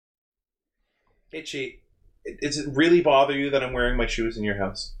Itchy, does it really bother you that I'm wearing my shoes in your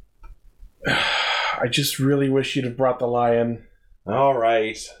house? I just really wish you'd have brought the lion. All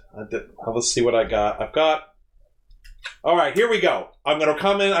right. Let's see what I got. I've got... All right, here we go. I'm going to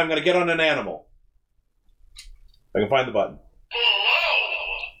come in. I'm going to get on an animal. I can find the button.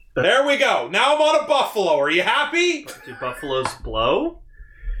 There we go. Now I'm on a buffalo. Are you happy? Do buffaloes blow?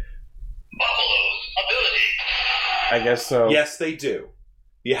 Buffalo's ability. I guess so. Yes, they do.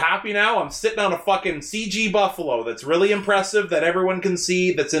 You happy now? I'm sitting on a fucking CG buffalo that's really impressive that everyone can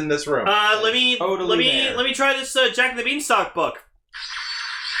see that's in this room. Let me there. let me try this Jack and the Beanstalk book.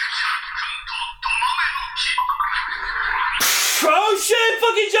 Oh shit!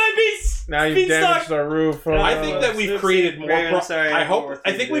 Fucking giant beast! Now you've Beanstalk. damaged our roof. I think that we've created more.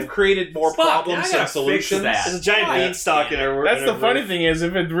 I think we've created more problems than solutions. There's a giant beanstalk in our. That's the funny thing is,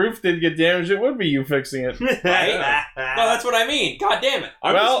 if a roof did get damaged, it would be you fixing it. Right? No, that's what I mean. God damn it.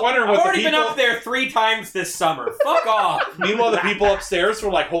 I'm just wondering I've what already the people... been up there 3 times this summer. Fuck off. Meanwhile, the people upstairs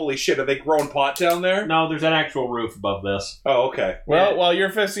were like, "Holy shit, are they growing pot down there?" No, there's an actual roof above this. Oh, okay. Well, while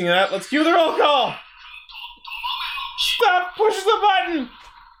you're fixing that, let's cue the roll call. Stop! Push the button.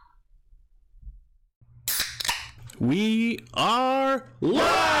 We are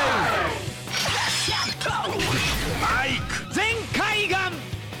live! Mike! Zenkaigan!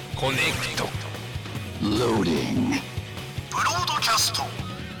 Connect. Loading. Broadcast.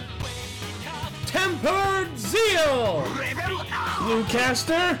 Tempered Zeal!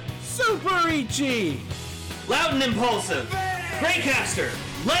 Bluecaster, Super Ichi! Loud and impulsive. Greycaster.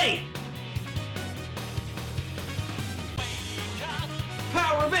 Lane.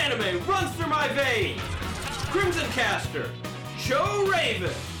 Power of anime runs through my veins. Crimson Caster. Joe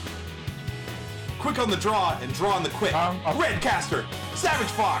Raven. Quick on the draw and draw on the quick. Red Caster. Savage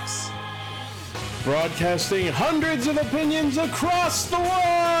Fox. Broadcasting hundreds of opinions across the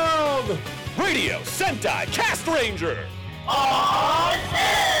world! Radio Sentai Cast Ranger.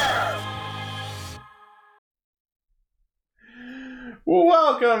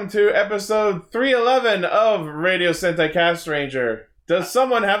 Welcome to episode 311 of Radio Sentai Cast Ranger. Does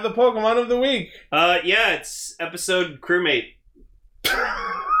someone have the Pokemon of the week? Yeah, it's episode crewmate. Fucking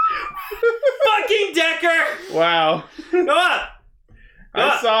Decker! Wow. Go up!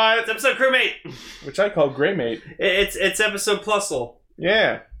 I saw It's it, episode crewmate. which I call Greymate. It's episode Plusle.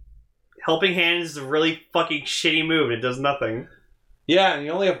 Yeah. Helping Hand is a really fucking shitty move. It does nothing. Yeah, and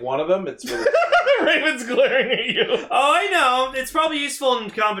you only have one of them. It's really... Raven's glaring at you. Oh, I know. It's probably useful in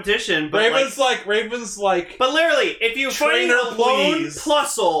competition, but Raven's like... But literally, if you find Trainer, a lone please.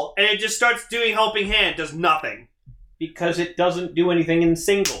 Plusle and it just starts doing Helping Hand, it does nothing. Because it doesn't do anything in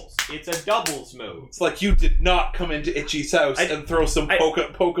singles. It's a doubles move. It's like you did not come into Itchy's house and throw some poke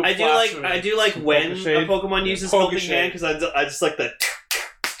I do like when a Shade. Pokemon uses Poke Helping Shade. Hand because I just like the.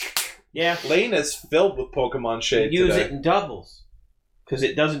 Yeah. Lane is filled with Pokemon Shade Use today. it in doubles. Because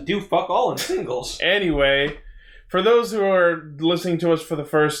it doesn't do fuck all in singles. Anyway, for those who are listening to us for the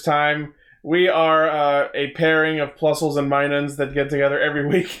first time, we are a pairing of Plusles and Minans that get together every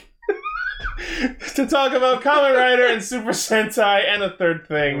week to talk about Kamen Rider and Super Sentai and a third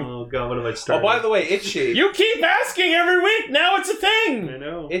thing. Oh god, what have I Oh, started? by the way, Itchy. You keep asking every week, now it's a I thing!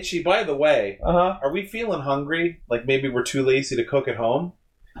 know. Itchy, by the way, Uh-huh. are we feeling hungry? Like maybe we're too lazy to cook at home?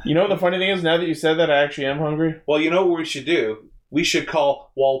 You know what the funny thing is, now that you said that, I actually am hungry. Well, you know what we should do? We should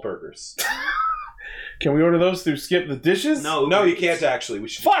call Wahlburgers. Can we order those through Skip the Dishes? No, you can't actually. We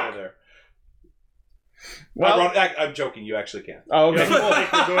should Fuck! just go there. Well, I'm joking. You actually can. oh, okay.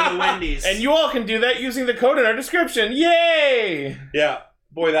 Like we're going to Wendy's. And you all can do that using the code in our description. Yay! Yeah,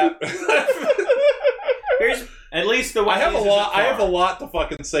 boy, that. Here's at least the way I have a lot to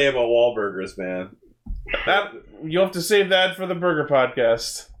fucking say about Wahlburgers, man. That you'll have to save that for the Burger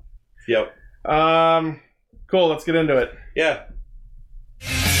Podcast. Yep. Cool. Let's get into it. Yeah.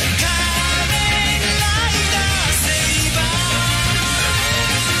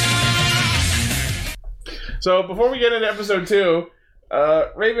 So before we get into episode 2,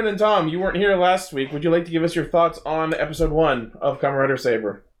 Raven and Tom, you weren't here last week. Would you like to give us your thoughts on episode 1 of Kamen Rider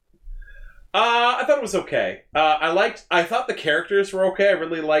Saber? I thought it was okay. I thought the characters were okay. I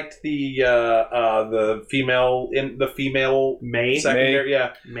really liked the female May. secondary.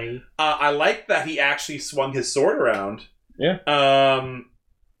 Yeah. May. I liked that he actually swung his sword around. Yeah.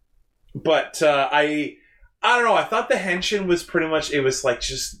 But I don't know. I thought the henshin was pretty much. It was like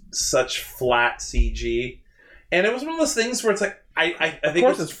just such flat CG, and it was one of those things where it's like I think Of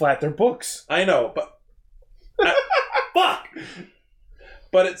course it's flat. They're books. I know, but Fuck!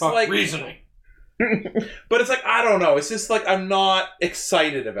 but it's fuck like reasoning. But it's like I don't know. It's just like I'm not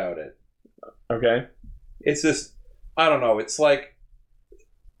excited about it. Okay. It's just I don't know. It's like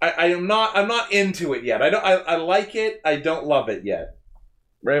I'm not into it yet. I like it. I don't love it yet.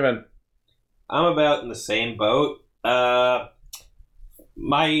 Raven. I'm about in the same boat. My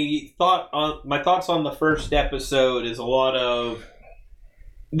thoughts on the first episode is a lot of.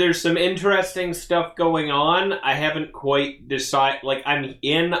 There's some interesting stuff going on. I haven't quite decided. Like, I'm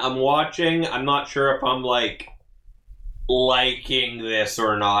watching. I'm not sure if I'm like liking this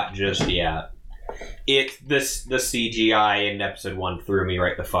or not just yet. The CGI in episode 1 threw me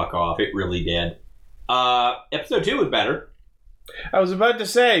right the fuck off. It really did. Episode 2 was better. I was about to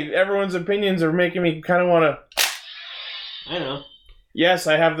say, everyone's opinions are making me kind of want to... I know. Yes,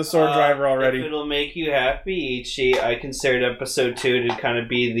 I have the sword driver already. If it'll make you happy, Ichi, I considered episode 2 to kind of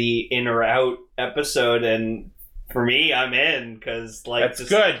be the in or out episode, and for me, I'm in, because, like... That's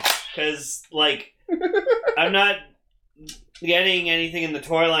good. Because, like, I'm not getting anything in the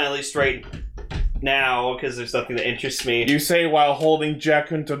toy line, at least right now, because there's nothing that interests me. You say while holding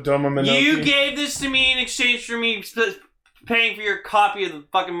Jakunto Doma Minoki. You gave this to me in exchange for me paying for your copy of the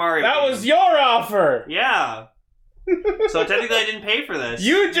fucking Mario That game. was your offer! Yeah. So technically I didn't pay for this.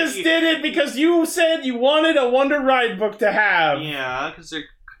 You just did it because you said you wanted a Wonder Ride book to have. Yeah, because they're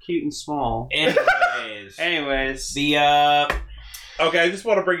cute and small. Anyways. Okay, I just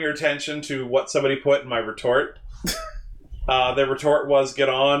want to bring your attention to what somebody put in my retort. Their retort was, go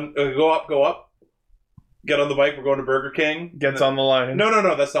up. Get on the bike, we're going to Burger King. Gets on the line.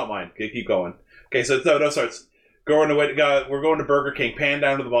 No, that's not mine. Okay, keep going. Okay, so it's we're going to Burger King, pan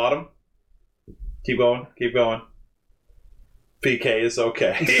down to the bottom. Keep going. PK is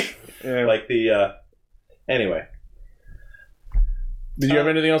okay. Yeah. Like the, anyway. Did you have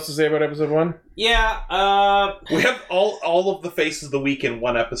anything else to say about episode 1? Yeah, we have all of the faces of the week in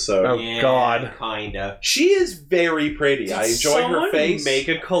one episode. Oh, yeah, God. Kinda. She is very pretty. I enjoy her face. Make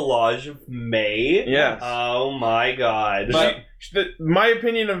a collage of May? Yes. Oh my god. But my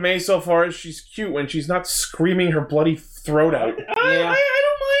opinion of May so far is she's cute when she's not screaming her bloody throat out. I don't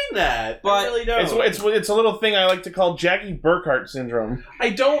mind that. But I really don't. It's a little thing I like to call Jackie Burkhart syndrome.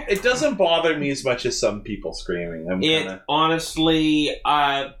 It doesn't bother me as much as some people screaming. Honestly,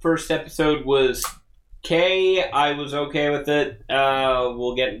 first episode was I was okay with it.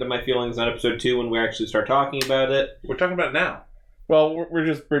 We'll get into my feelings on episode 2 when we actually start talking about it. We're talking about it now. Well, we're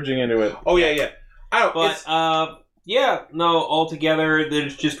just bridging into it. Oh, yeah. Altogether,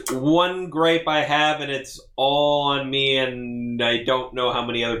 there's just one gripe I have, and it's all on me, and I don't know how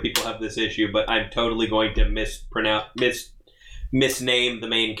many other people have this issue, but I'm totally going to misname the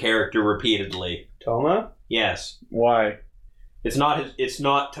main character repeatedly. Toma? Yes. Why? It's not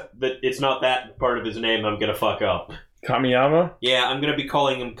that part of his name I'm gonna fuck up. Kamiyama? Yeah, I'm gonna be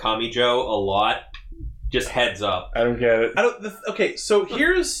calling him Kamijo a lot. Just heads up. I don't get it.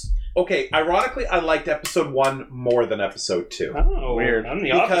 Ironically, I liked episode 1 more than episode 2. Oh, weird. I'm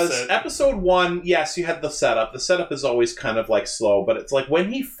the Because opposite. episode 1, yes, you had the setup. The setup is always kind of like slow, but it's like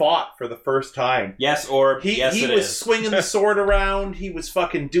when he fought for the first time. Yes, Orb. He yes, it was is. swinging the sword around. He was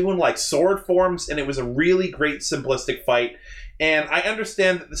fucking doing like sword forms, and it was a really great simplistic fight. And I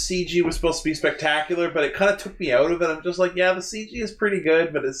understand that the CG was supposed to be spectacular, but it kind of took me out of it. I'm just like, yeah, the CG is pretty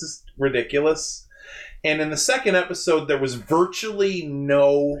good, but it's just ridiculous. And in the second episode, there was virtually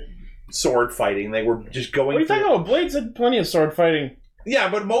no sword fighting. They were just going. What are you talking about? Blades had plenty of sword fighting. Yeah,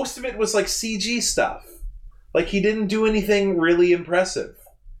 but most of it was like CG stuff. Like, he didn't do anything really impressive.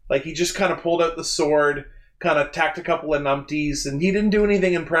 Like, he just kind of pulled out the sword, kind of tacked a couple of numpties, and he didn't do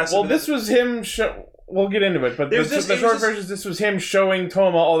anything impressive. Well, this was him. We'll get into it, but the short version, this was him showing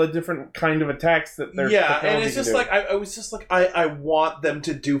Toma all the different kind of attacks that they're. Yeah, and it's just like I was just like I want them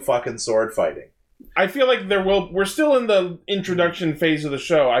to do fucking sword fighting. I feel like we're still in the introduction phase of the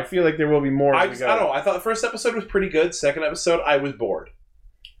show. I feel like there will be more. I don't know. I thought the first episode was pretty good. Second episode, I was bored.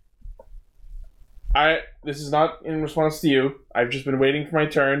 This is not in response to you. I've just been waiting for my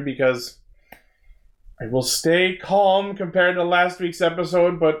turn because I will stay calm compared to last week's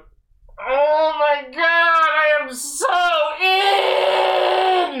episode, but oh my god, I am so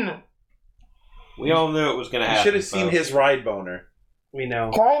in! We all knew it was going to You happen. should have seen his ride boner. We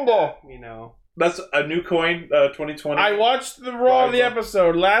know. Kinda. We know. That's a new coin, 2020. I watched the Raw of the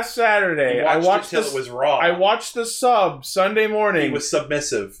episode last Saturday. I watched it till it was raw. I watched the sub Sunday morning. He was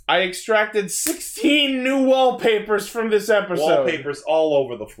submissive. I extracted 16 new wallpapers from this episode. Wallpapers all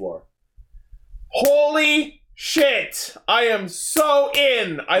over the floor. Holy shit! I am so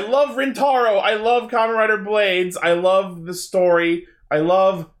in! I love Rintaro. I love Kamen Rider Blades. I love the story. I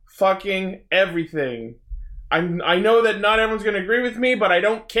love fucking everything. I know that not everyone's going to agree with me, but I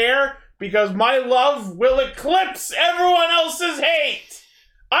don't care because my love will eclipse everyone else's hate!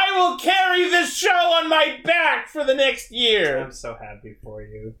 I will carry this show on my back for the next year. I'm so happy for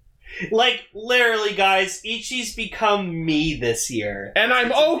you. Like, literally, guys, Ichi's become me this year. And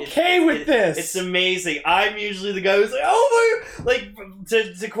I'm okay with this. It's amazing. I'm usually the guy who's like, oh my... Like,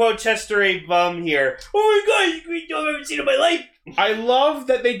 to quote Chester A. Bum here, oh my god, you great dog I've ever seen in my life. I love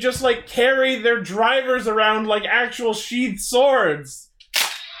that they just, like, carry their drivers around like actual sheathed swords.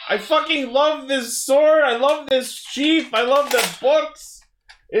 I fucking love this sword. I love this sheath. I love the books.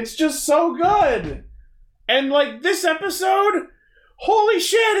 It's just so good. And, like, this episode... Holy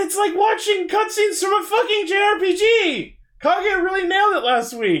shit, it's like watching cutscenes from a fucking JRPG! Kage really nailed it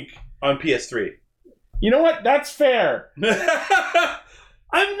last week. On PS3. You know what? That's fair. But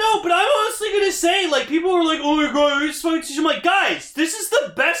I'm honestly gonna say, like, people were like, oh my god, it's fucking... I'm like, guys, this is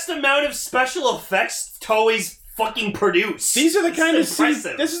the best amount of special effects Toei's fucking produce. These are the kind of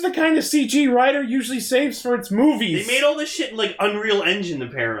this is the kind of CG writer usually saves for its movies. They made all this shit in, like, Unreal Engine,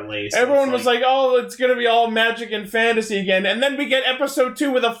 apparently. So everyone was like, oh, it's gonna be all magic and fantasy again, and then we get episode 2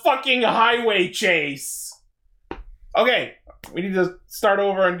 with a fucking highway chase. Okay, we need to start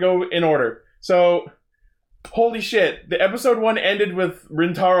over and go in order. So, holy shit, the episode 1 ended with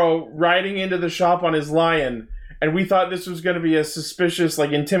Rintaro riding into the shop on his lion, and we thought this was going to be a suspicious, like,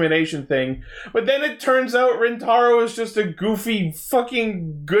 intimidation thing. But then it turns out Rintaro is just a goofy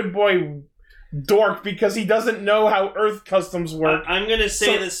fucking good boy dork because he doesn't know how Earth customs work. I'm going to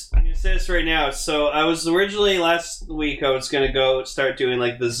say this. I'm going to say this right now. So I was originally, last week, I was going to go start doing,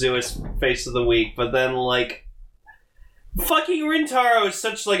 like, the Zooist face of the week. But then, like, fucking Rintaro is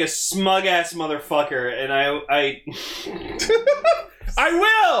such, like, a smug-ass motherfucker. And I I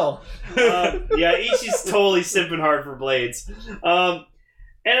will! Yeah, Ichi's totally sipping hard for blades. And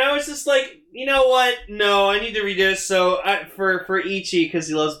I was just like, you know what? No, I need to redo this. So for Ichi, because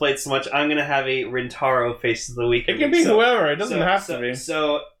he loves blades so much, I'm going to have a Rintaro face of the week. It can be whoever. It doesn't have to be.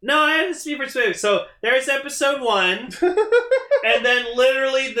 So, no, I have to speak for specific. So, there's episode 1. And then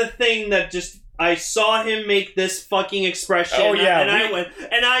literally the thing that just... I saw him make this fucking expression. Oh, yeah.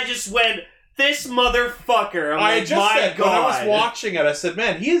 And I just went... This motherfucker! When I was watching it, I said,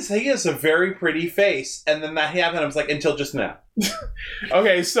 "Man, he has a very pretty face." And then that happened. I was like, "Until just now."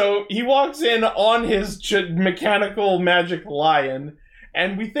 Okay, so he walks in on his mechanical magic lion,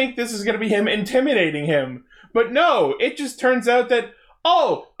 and we think this is going to be him intimidating him. But no, it just turns out that,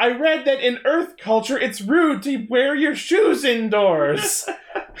 oh, I read that in Earth culture, it's rude to wear your shoes indoors.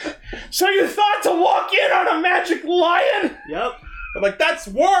 So you thought to walk in on a magic lion? Yep. I'm like, that's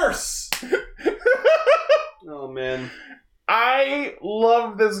worse! Oh, man. I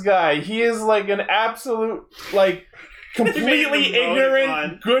love this guy. He is like an absolute, like, completely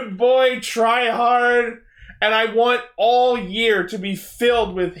ignorant, good boy, try hard. And I want all year to be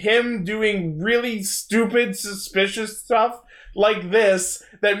filled with him doing really stupid, suspicious stuff like this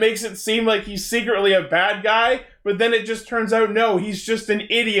that makes it seem like he's secretly a bad guy, but then it just turns out, no, he's just an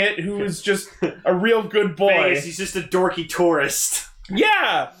idiot who is just a real good boy. He's just a dorky tourist.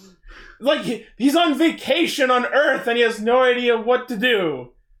 Yeah! Like, he's on vacation on Earth and he has no idea what to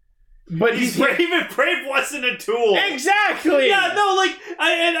do. But he's brave if Brave wasn't a tool. Exactly! Yeah, no, like,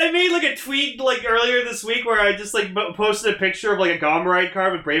 I made, like, a tweet, like, earlier this week where I just, like, posted a picture of, like, a Gom Ride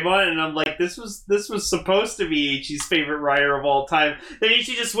card with Brave on it, and I'm like, this was supposed to be Ichi's favorite rider of all time. Then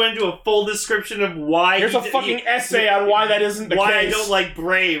Ichi just went into a full description of why Here's a fucking essay on why that isn't the case. Why I don't like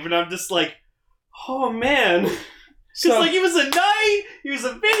Brave, and I'm just like, oh, man. Because, like, he was a knight, he was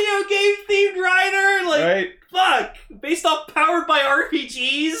a video game-themed rider, like, right? Fuck! Based off Powered by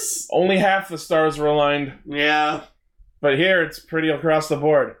RPGs? Only half the stars were aligned. Yeah. But here, it's pretty across the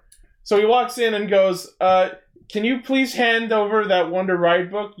board. So he walks in and goes, can you please hand over that Wonder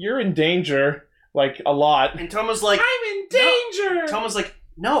Ride book? You're in danger. Like, a lot. And Tomo's like, I'm in danger! No. Tomo's like,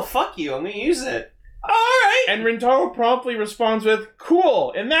 no, fuck you, I'm gonna use it. Alright! And Rintaro promptly responds with,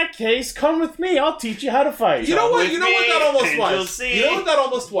 cool, in that case, come with me, I'll teach you how to fight. You know what that almost was? See. You know what that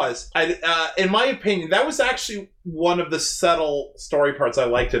almost was? In my opinion, that was actually one of the subtle story parts I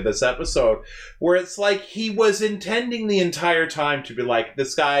liked of this episode, where it's like he was intending the entire time to be like,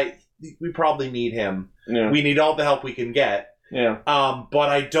 this guy, we probably need him. Yeah. We need all the help we can get. Yeah. But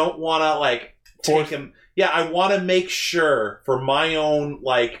I don't want to, like, take him... Yeah, I want to make sure for my own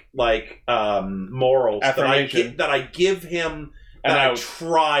morals that I give him, that I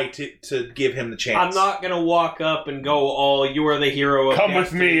try to give him the chance. I'm not gonna walk up and go, "Oh, you are the hero of Come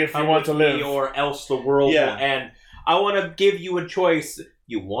with me if you want to live, or else the world will end." I want to give you a choice.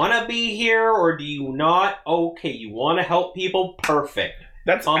 You want to be here or do you not? Okay, you want to help people? Perfect.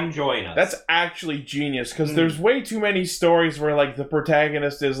 Come join us. That's actually genius, because there's way too many stories where, like, the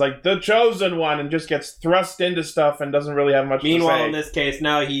protagonist is, like, the chosen one and just gets thrust into stuff and doesn't really have much Meanwhile, to say. in this case,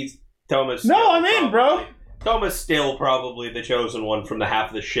 now he's Thomas. No, I'm in, bro! Thomas still probably the chosen one from the half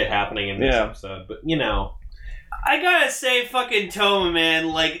of the shit happening in this episode, but, you know. I gotta say, fucking Toma, man,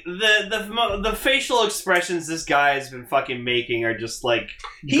 like, the facial expressions this guy has been fucking making are just, like...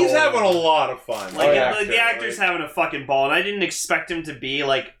 He's having a lot of fun. Like, the actor's having a fucking ball, and I didn't expect him to be,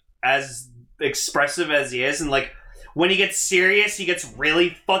 like, as expressive as he is, and, like, when he gets serious, he gets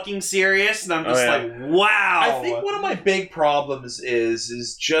really fucking serious, and I'm just like, wow! I think one of my big problems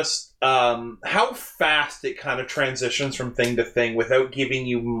is just how fast it kind of transitions from thing to thing without giving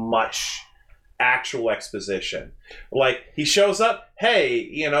you much actual exposition. Like, he shows up, hey,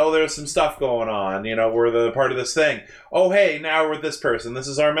 you know, there's some stuff going on, you know, we're the part of this thing. Oh, hey, now we're with this person, this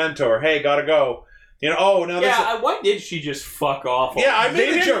is our mentor, hey, gotta go. You know, oh, now this why did she just fuck off? Yeah, I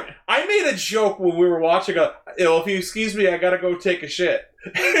made a joke. I made a joke when we were watching if you excuse me, I gotta go take a shit.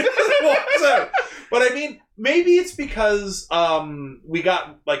 But I mean, maybe it's because we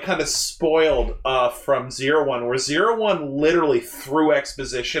got, like, kind of spoiled from Zero One, where Zero One literally threw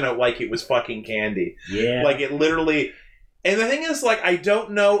exposition out like it was fucking candy. Yeah. Like, it literally... And the thing is, like, I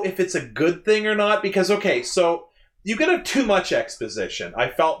don't know if it's a good thing or not, because, okay, so... You could have too much exposition. I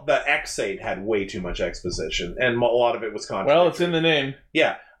felt the X8 had way too much exposition, and a lot of it was contradictory. Well, it's in the name.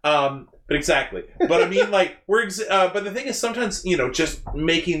 Yeah, but exactly. But I mean, like, but the thing is, sometimes, you know, just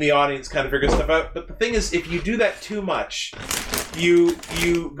making the audience kind of figure stuff out. But the thing is, if you do that too much, you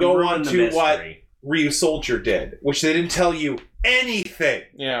go on to what Ryu Soldier did, which they didn't tell you anything.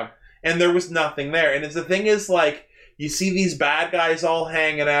 Yeah. And there was nothing there. And the thing is, like, you see these bad guys all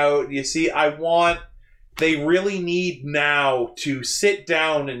hanging out. You see, they really need now to sit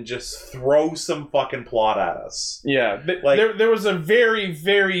down and just throw some fucking plot at us. Yeah. There was a very,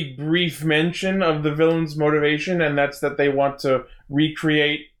 very brief mention of the villain's motivation, and that's that they want to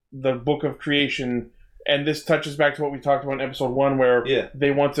recreate the Book of Creation. And this touches back to what we talked about in episode 1, where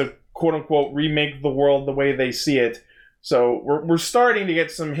they want to, quote-unquote, remake the world the way they see it. So we're starting to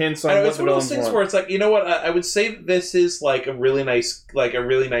get some hints on what the villains want. It's one of those things where it's like, you know what, I would say that this is like a really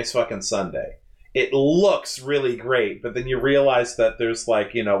nice fucking Sundae. It looks really great, but then you realize that there's,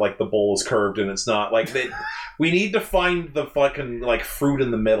 like, you know, like, the bowl is curved and it's not. Like, we need to find the fucking, like, fruit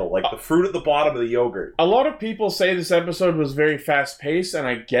in the middle. Like, the fruit at the bottom of the yogurt. A lot of people say this episode was very fast-paced, and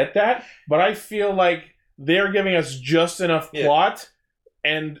I get that, but I feel like they're giving us just enough plot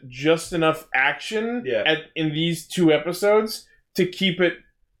and just enough action in these 2 episodes to keep it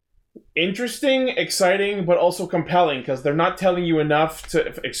interesting, exciting, but also compelling, because they're not telling you enough to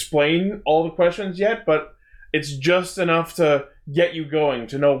explain all the questions yet, but it's just enough to get you going,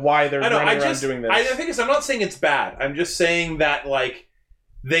 to know why they're running around doing this. The thing is, I'm not saying it's bad. I'm just saying that, like,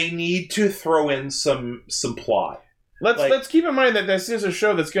 they need to throw in some plot. Let's keep in mind that this is a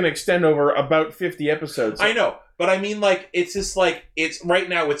show that's going to extend over about 50 episodes. I know, but I mean, like, it's just like, it's right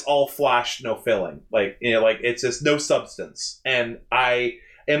now it's all flash, no filling. Like, you know, like, it's just no substance. And I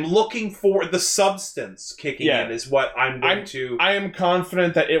am looking for the substance kicking in is what I'm going to... I am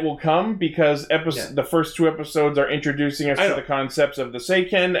confident that it will come, because the first 2 episodes are introducing us to the concepts of the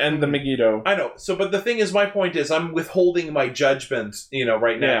Seiken and the Megiddo. I know. So, but the thing is, my point is, I'm withholding my judgment, you know,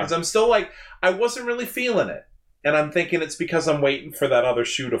 right now. Because I'm still like, I wasn't really feeling it. And I'm thinking it's because I'm waiting for that other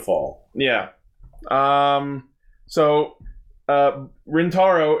shoe to fall. Yeah. So...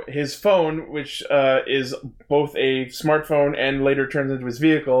 Rintaro, his phone, which is both a smartphone and later turns into his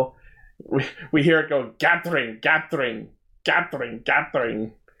vehicle, we hear it go, Gatring, Gatring, Gatring,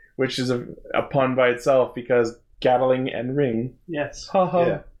 Gatring, which is a pun by itself, because Gatling and ring. Yes.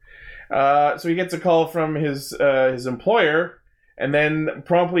 So he gets a call from his employer, and then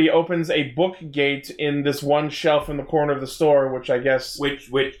promptly opens a book gate in this one shelf in the corner of the store, which I guess... Which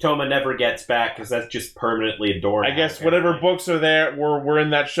Toma never gets back, because that's just permanently a door. I guess whatever books are there were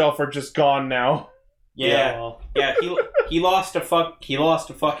in that shelf are just gone now. Yeah. He lost a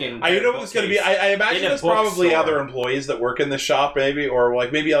fucking... I know it's going to be... I imagine there's probably other employees that work in the shop, maybe, or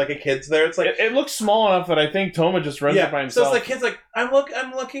like maybe like a kid's there. It's like it looks small enough that I think Toma just runs it by himself. So it's like kids like, I'm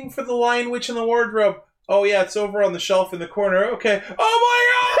looking for the Lion Witch in the wardrobe. Oh yeah, it's over on the shelf in the corner. Okay. Oh my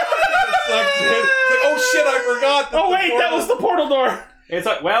god! It's like, oh shit, I forgot. Oh wait, that was the portal door. It's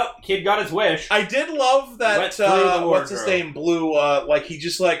like, well, kid got his wish. I did love that. What's his name? Blue. Like he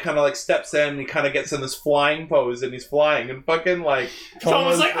just like kind of like steps in and he kind of gets in this flying pose and he's flying and fucking like.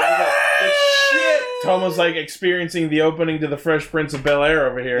 Toma's like, shit. Toma's like experiencing the opening to the Fresh Prince of Bel-Air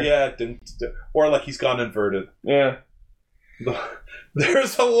over here. Yeah, or like he's gone inverted. Yeah.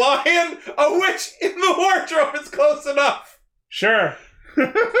 There's a lion, a witch in the wardrobe. It's close enough. Sure.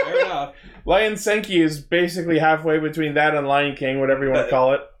 Fair enough. Lion Senki is basically halfway between that and Lion King, whatever you want to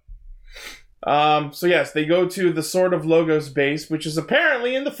call it. So yes, they go to the Sword of Logos base, which is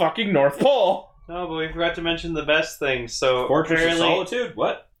apparently in the fucking North Pole. Oh, but we forgot to mention the best thing. So Fortress of apparently, Solitude?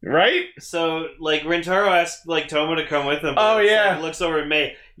 What? Right? so like Rintaro asked like Toma to come with him. Oh, but it's yeah. like, looks over at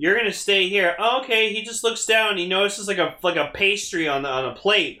May. You're gonna stay here. Oh, okay. He just looks down. He notices like a pastry on a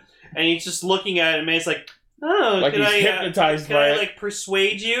plate, and he's just looking at it. And May's like, oh, Like can he's I hypnotized can by I it. like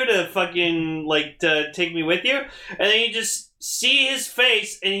persuade you to fucking like to take me with you? And then you just see his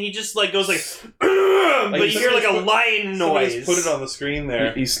face, and he just like goes like, but you hear like a lion Somebody's noise. put it on the screen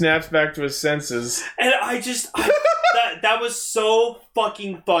there. He snaps back to his senses. And that was so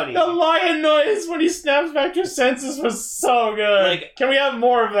fucking funny. The lion noise when he snaps back to his senses was so good. Like- Can we have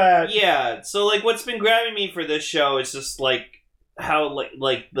more of that? Yeah, so like what's been grabbing me for this show is just like how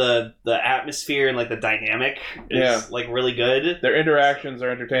like the atmosphere and like the dynamic is Yeah. like really good. Their interactions are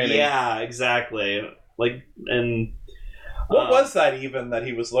entertaining. Yeah, exactly. Like and What was that even that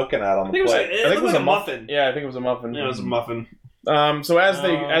he was looking at on I the think it was, plate? it looked like a muffin. Yeah, I think it was a muffin. Yeah, it was a muffin. So as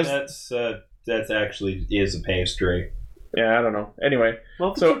they That's actually is a pastry. yeah, I don't know. Anyway,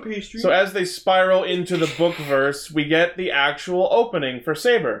 Muffins or pastry? so as they spiral into the book verse, we get the actual opening for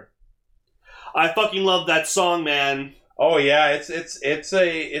Saber. I fucking love that song, man. Oh yeah, it's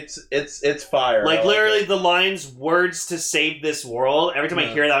fire. Like I literally it. the lines "words to save this world." Every time I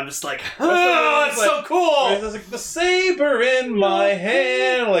Yeah. hear that, I'm just like, what "Oh, it it's is, so cool!" It's just like the saber in my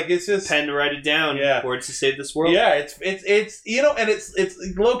hand. Like it's just Pen to write it down. Yeah. Words to save this world. yeah, it's you know, and it's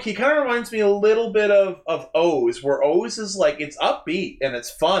low key. Kind of reminds me a little bit of O's, where O's is like it's upbeat and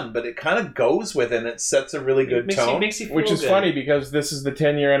it's fun, but it kind of goes with it and it sets a really good tone. Makes you feel Which is good. funny because this is the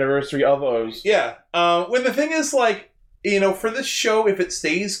 10-year anniversary of O's. Yeah. When the thing is, like, you know, for this show, if it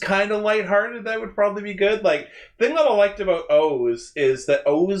stays kind of lighthearted, that would probably be good. Like, the thing that I liked about O's is that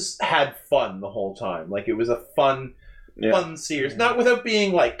O's had fun the whole time. Like, it was a fun series. Not without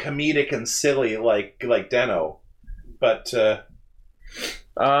being, like, comedic and silly like Den-O. But,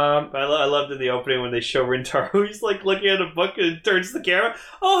 I loved in the opening when they show Rintaro. He's like looking at a book and turns to the camera.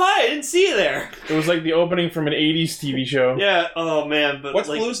 Oh, hi! I didn't see you there. It was like the opening from an 80s TV show. Yeah. Oh man. But what's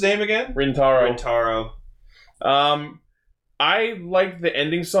like, Blue's name again? Rintaro. Rintaro. I liked the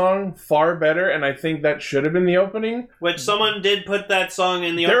ending song far better, and I think that should have been the opening. Which someone did put that song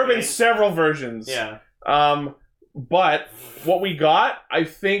in the There have opening. been several versions. Yeah. But what we got, I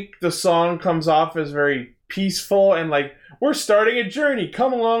think the song comes off as very peaceful and like, we're starting a journey,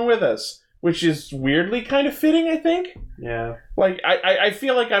 come along with us. Which is weirdly kind of fitting, I think. Yeah. Like, I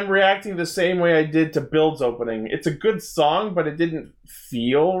feel like I'm reacting the same way I did to Build's opening. It's a good song, but it didn't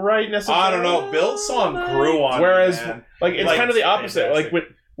feel right necessarily. I don't know. Build's song grew on Whereas, me, man. like, it's Like, kind of the opposite. fantastic. Like,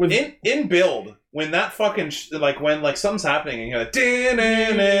 with In Build, when that fucking when like something's happening and you're like and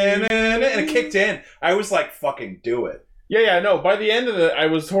it kicked in, I was like, fucking do it. Yeah, no. By the end of it, I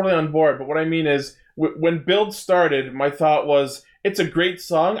was totally on board. But what I mean is, when Build started, my thought was, it's a great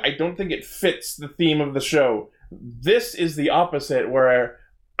song. I don't think it fits the theme of the show. This is the opposite, where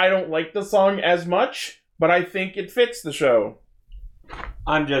I don't like the song as much, but I think it fits the show.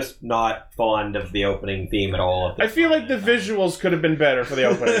 I'm just not fond of the opening theme at all. I feel like the visuals could have been better for the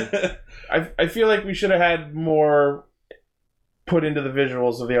opening. I feel like we should have had more put into the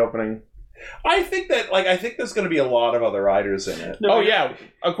visuals of the opening. I think there's going to be a lot of other riders in it. Oh yeah,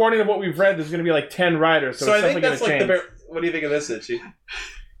 according to what we've read, there's going to be like 10 riders. So, So it's I think definitely that's going like to change. what do you think of this, Itchy?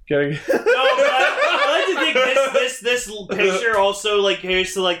 Kidding. No, but I like to think this picture also like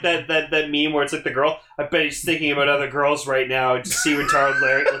here's to like that meme where it's like the girl. I bet he's thinking about other girls right now. Just see Rintaro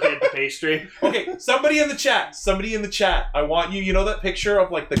looking at the pastry. Okay, somebody in the chat. I want you. You know that picture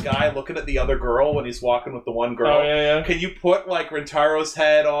of like the guy looking at the other girl when he's walking with the one girl. Oh yeah. Can you put like Rintaro's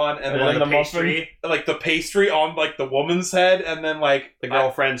head on and And like then the the pastry, like the pastry on like the woman's head, and then like The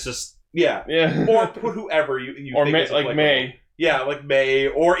girlfriend's just yeah, Yeah. or put whoever you Or think May, is like applicable. May. Yeah, like May,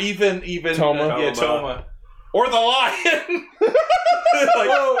 or even Toma. Toma, or the lion.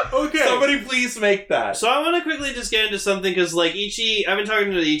 Like, okay. somebody please make that. So I want to quickly just get into something because like Ichi, I've been talking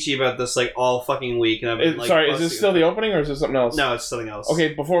to Ichi about this like all fucking week, and I've been, like, Sorry, is this busting- still the opening or is this something else? No, it's something else.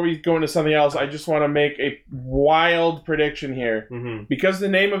 Okay, before we go into something else, I just want to make a wild prediction here. Mm-hmm. Because the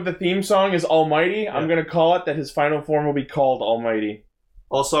name of the theme song is Almighty, I'm going to call it that his final form will be called Almighty.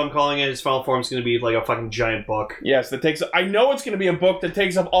 Also, I'm calling it his final form is going to be like a fucking giant book. Yes, that takes. I know it's going to be a book that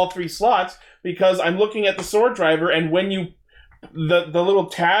takes up all 3 slots because I'm looking at the Sword Driver, and when you the little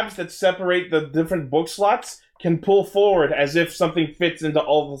tabs that separate the different book slots can pull forward as if something fits into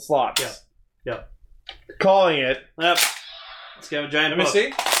all the slots. Yeah. Calling it. Yep. Let's get a giant Let me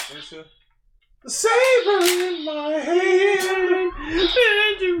book. see. The saber in my hand.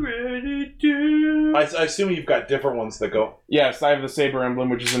 I assume you've got different ones that go. Yes, I have the saber emblem,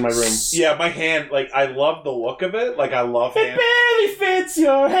 which is in my room. Yeah, my hand. Like I love the look of it. Like I love. It barely fits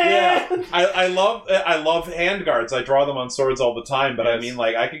your hand. Yeah, I love hand guards. I draw them on swords all the time. But I mean,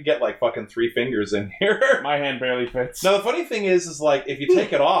 like I could get like fucking 3 fingers in here. My hand barely fits. Now the funny thing is like if you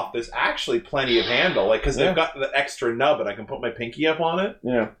take it off, there's actually plenty of handle. Like because they've got the extra nub, and I can put my pinky up on it.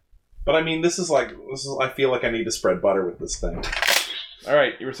 Yeah. But I mean, this is. I feel like I need to spread butter with this thing. All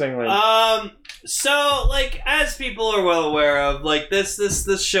right, you were saying, Lane. So, like, as people are well aware of, like,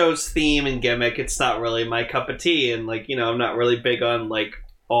 this show's theme and gimmick, it's not really my cup of tea, and, like, you know, I'm not really big on, like,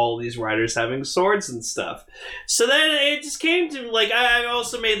 all these riders having swords and stuff. So then it just came to, like, I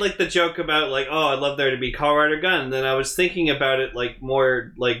also made, like, the joke about, like, oh, I'd love there to be Kamen Rider Gun, and then I was thinking about it, like,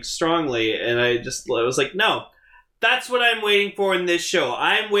 more, like, strongly, and I was like, no. That's what I'm waiting for in this show.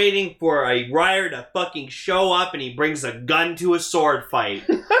 I'm waiting for a rider to fucking show up and he brings a gun to a sword fight.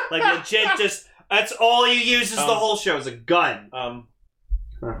 Like, legit, just, that's all you use is the whole show, is a gun.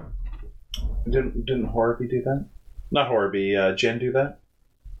 Didn't Horby do that? Not Horby, Jin do that?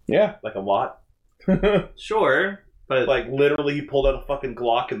 Yeah. Like a lot? Sure. But like literally, he pulled out a fucking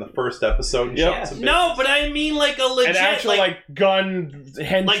Glock in the first episode. And shot some no, but I mean like a legit, an actual like gun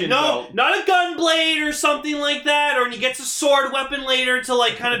henshin like belt. Not a gun blade or something like that, or he gets a sword weapon later to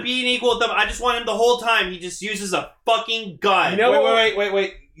like kind of be an equal with them. I just want him the whole time. He just uses a fucking gun. You know,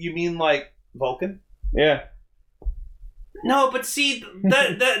 wait. You mean like Vulcan? Yeah. No, but see,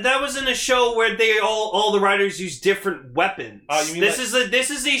 that was in a show where they all the riders use different weapons. You mean this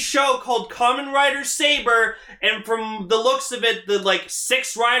is a show called Kamen Rider Saber, and from the looks of it, the like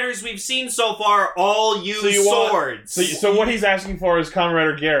 6 riders we've seen so far all use swords. So what he's asking for is Kamen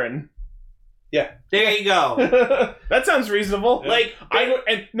Rider Garen. Yeah, there you go. That sounds reasonable. Yeah. Like,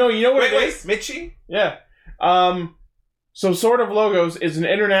 you know what it is? Michi? Yeah. So Sword of Logos is an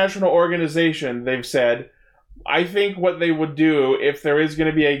international organization. They've said. I think what they would do if there is going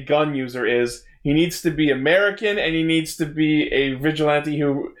to be a gun user is he needs to be American and he needs to be a vigilante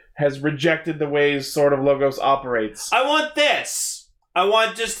who has rejected the ways Sword of Logos operates. I want this. I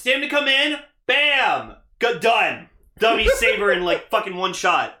want just him to come in, bam, done. Dummy saber in like fucking one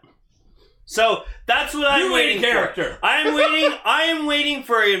shot. So that's what I'm waiting for. I am waiting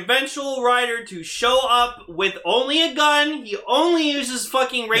for an eventual rider to show up with only a gun. He only uses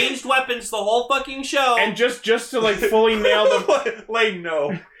fucking ranged weapons the whole fucking show. And just to like fully nail the like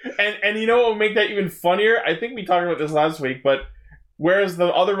no. And you know what would make that even funnier? I think we talked about this last week, but whereas the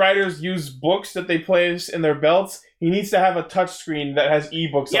other riders use books that they place in their belts, he needs to have a touchscreen that has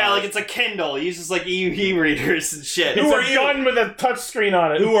ebooks on it. Yeah, like it's a Kindle. He uses like e-readers and shit. It's a gun with a touchscreen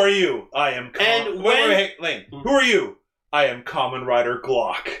on it. Who are you? I am Lane. Who are you? I am Kamen Rider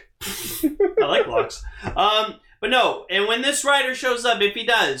Glock. I like Glocks. But no, and when this rider shows up, if he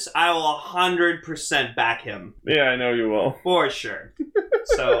does, I will 100% back him. Yeah, I know you will. For sure.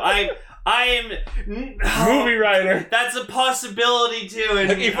 So I am movie writer. That's a possibility too.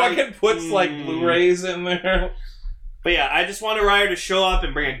 And he fucking puts like Blu-rays in there. But yeah, I just want a rider to show up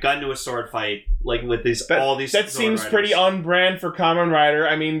and bring a gun to a sword fight, like with all these. That seems riders. pretty on brand for Kamen Rider.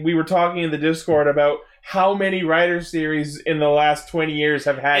 I mean, we were talking in the Discord about how many Rider series in the last 20 years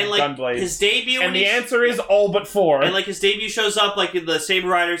have had gunblades. His debut, and the answer is all but 4. And like his debut shows up, like the Saber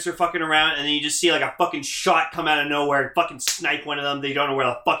Riders are fucking around, and then you just see like a fucking shot come out of nowhere and fucking snipe one of them. They don't know where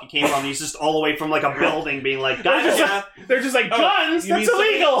the fuck it came from. He's just all the way from like a building, being like, "Gotcha." They're just like, guns. That's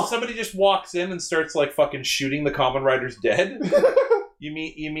illegal. Somebody just walks in and starts like fucking shooting the Kamen Riders dead. You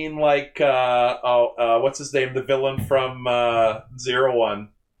mean like what's his name? The villain from 01.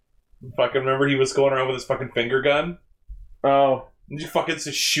 Fucking remember he was going around with his fucking finger gun? Oh. And just fucking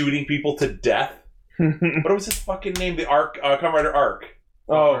just shooting people to death. What was his fucking name? The Kamen Rider Arc.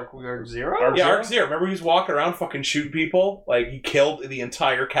 Oh. Arc Zero? Yeah, Arc Zero. Remember he was walking around fucking shooting people? Like he killed the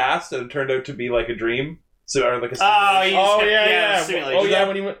entire cast and it turned out to be like a dream. So, or like a yeah,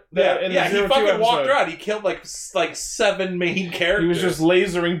 when he went he fucking walked around. He killed like 7 main characters. He was just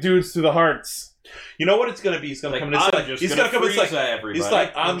lasering dudes through the hearts. You know what it's gonna be? He's gonna come in. He's gonna come in. He's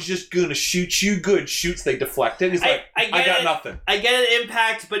like, I'm just gonna shoot you good. Shoots, they deflect it. He's like, I got nothing. I get an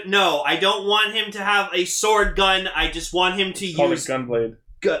impact, but no, I don't want him to have a sword gun. I just want him to use gunblade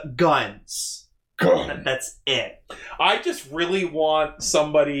guns. That's it. I just really want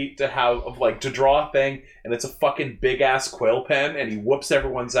somebody to have to draw a thing, and it's a fucking big ass quill pen, and he whoops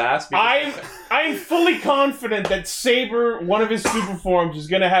everyone's ass. I'm fully confident that Saber, one of his super forms, is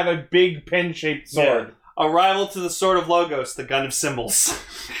going to have a big pen shaped sword. Yeah. A rival to the Sword of Logos, the gun of symbols.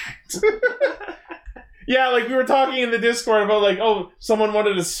 Yeah, like we were talking in the Discord about like, oh, someone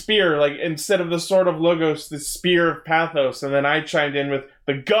wanted a spear, like instead of the sword of Logos, the spear of Pathos, and then I chimed in with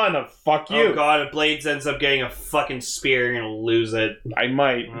the gun of fuck you. Oh god, if Blades ends up getting a fucking spear, you're gonna lose it. I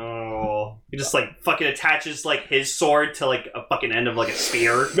might. Oh. He just like fucking attaches like his sword to like a fucking end of like a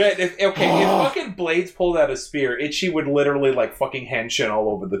spear. Man, if fucking Blades pulled out a spear, Itchy would literally like fucking henshin all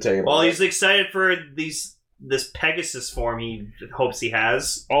over the table. Well, he's excited for this Pegasus form he hopes he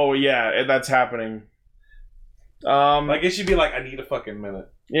has. Oh yeah, that's happening. I guess you'd be like, I need a fucking minute.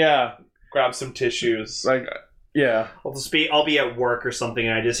 Yeah. Grab some tissues. Like, yeah. I'll be at work or something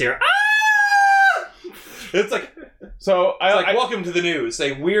and I just hear, ah! It's like, so welcome to the news.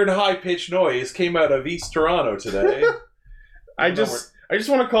 A weird high-pitched noise came out of East Toronto today. I just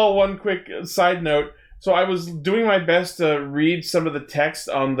want to call one quick side note. So I was doing my best to read some of the text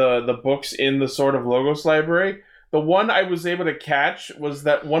on the books in the Sword of Logos library. The one I was able to catch was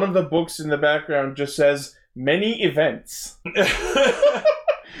that one of the books in the background just says, many events.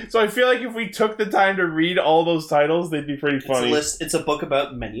 So I feel like if we took the time to read all those titles, they'd be pretty funny. It's a book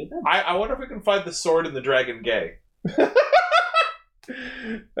about many events. I wonder if we can find the Sword and the Dragon gay.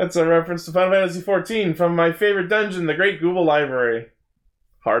 That's a reference to Final Fantasy XIV from my favorite dungeon, the Great Google Library.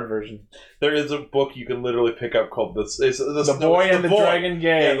 Hard version. There is a book you can literally pick up called The Boy and the Dragon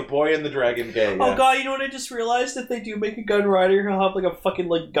Gay. Yeah, The Boy and the Dragon Gay. Oh yeah. god, you know what I just realized? If they do make a gun rider, he'll have like a fucking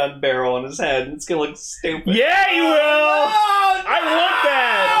like gun barrel on his head and it's gonna look stupid. Yeah, he will! I want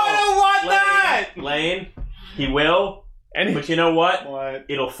that! I don't want that! Lane, he will, And but you know what? What?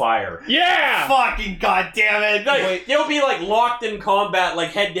 It'll fire. yeah! Fucking goddamn it! Like, they'll be like locked in combat, like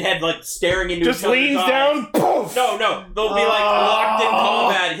head to head, like staring into Just each other's leans eyes. down, poof! No, they'll be like locked in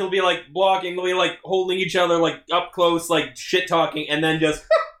combat. He'll be like blocking. They'll be like holding each other like up close, like shit talking, and then just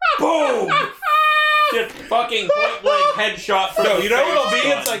boom, just fucking point blank headshot. From No, the you know what it'll face be?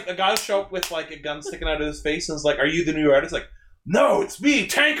 gun. It's like a guy show up with like a gun sticking out of his face and is like, "Are you the new artist?" Like, no, it's me,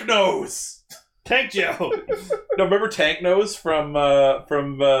 Tank Nose. Tank Joe! No, remember Tank Nose from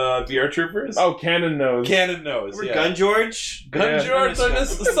VR Troopers? Oh, Cannon Nose. Cannon Nose. Remember Yeah. Gun George? Gun Yeah. George. The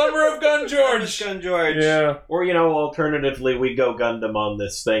summer of Gun George. Gun George. Yeah. Or, alternatively, we go Gundam on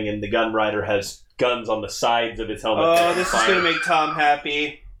this thing, and the Gun Rider has guns on the sides of his helmet. Oh, this is gonna make Tom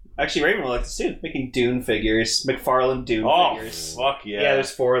happy. Actually, Raven will like this too. Making Dune figures. McFarlane Dune figures. Fuck yeah. Yeah,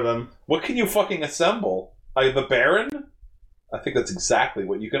 there's 4 of them. What can you fucking assemble? The Baron? I think that's exactly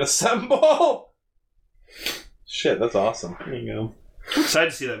what you can assemble. Shit, that's awesome. There you go. I'm excited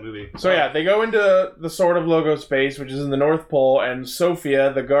to see that movie. So yeah, they go into the Sword of Logos base, which is in the North Pole, and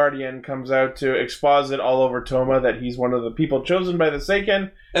Sophia, the Guardian, comes out to exposit all over Toma that he's one of the people chosen by the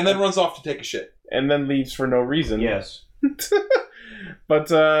Seiken, And then runs off to take a shit. and then leaves for no reason. Yes. But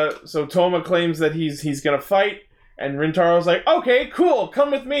so Toma claims that he's gonna fight, and Rintaro's like, "Okay, cool,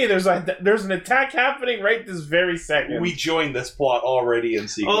 come with me. There's an attack happening right this very second." We joined this plot already in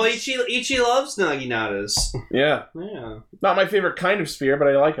sequence. Oh, Ichi loves Naginatas. Yeah, Yeah. not my favorite kind of spear, but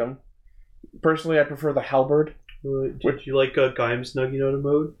I like them. Personally, I prefer the halberd. Did you like Gaim's Naginata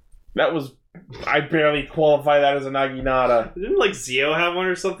mode? That was I barely qualify that as a Naginata. Didn't like Zio have one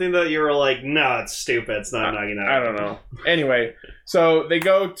or something that you were like, no, it's stupid, it's not Naginata? I don't know. Anyway, so they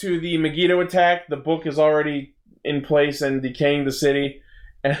go to the Megiddo attack. The book is already in place and decaying the city.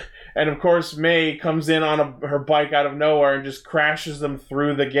 And of course, May comes in on her bike out of nowhere and just crashes them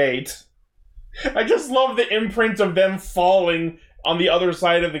through the gate. I just love the imprint of them falling on the other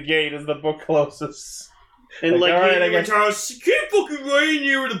side of the gate as the book closes. And like, all right, I like guess. keep fucking riding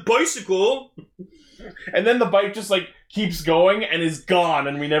here with a bicycle. And then the bike just like keeps going and is gone,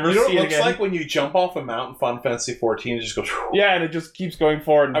 and we never You know what see it it looks again. like when you jump off a mountain, Final Fantasy 14, it just goes. Yeah, and it just keeps going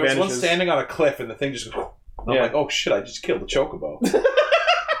forward and I was vanishes. once standing on a cliff and the thing just goes. I'm Yeah. like, oh shit! I just killed the chocobo.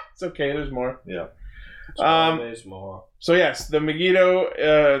 It's okay. There's more. Yeah. Always more. So yes, the Megiddo,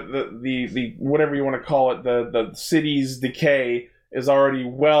 the whatever you want to call it, the city's decay is already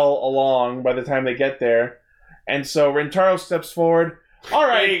well along by the time they get there, and so Rintaro steps forward. All There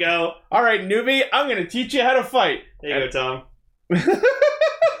right, you go. all right, newbie, I'm gonna teach you how to fight. There you go, Tom. And-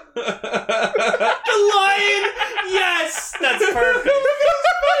 The lion! Yes! That's perfect.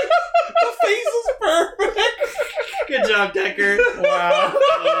 The face is perfect. Good job, Decker.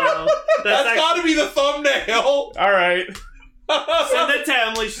 Wow. That's actually- got to be the thumbnail. All right. Send it to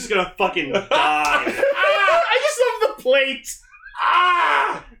Emily. She's gonna fucking die. I just love the plate.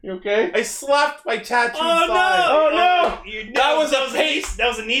 Ah! You okay? I slapped my tattooed Oh thigh. Oh, no! That was a that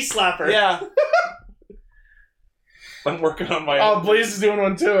was a knee slapper. Yeah. I'm working on my. Oh, Blaze is doing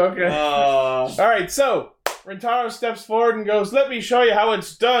one too. Okay. Uh, All right, so Rintaro steps forward and goes, "Let me show you how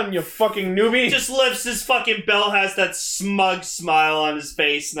it's done, you fucking newbie." Just lifts his fucking belt, has that smug smile on his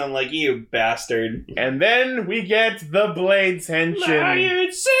face, and I'm like, you bastard. And then we get the Blades Henshin.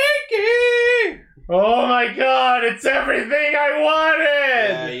 Lion Seki! Oh my god, it's everything I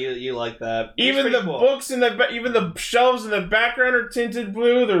wanted! Yeah, you like that. Even It's the pretty cool. books even the shelves in the background are tinted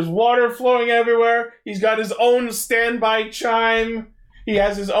blue. There's water flowing everywhere. He's got his own standby chime. He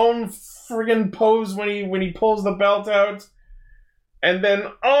has his own friggin' pose when he pulls the belt out. And then,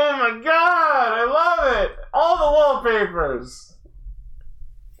 oh my god, I love it! All the wallpapers!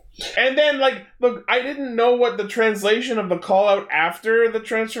 And then, like, look, I didn't know what the translation of the call out after the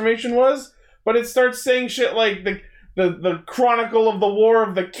transformation was, but it starts saying shit like the Chronicle of the War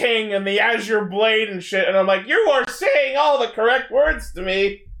of the King and the Azure Blade and shit, and I'm like, you are saying all the correct words to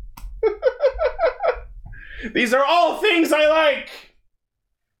me! These are all things I like!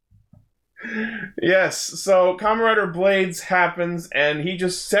 Yes, so Kamen Rider Blades happens, and he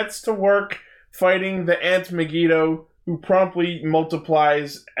just sets to work fighting the Ant Megiddo, who promptly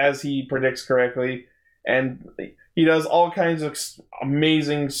multiplies as he predicts correctly, and he does all kinds of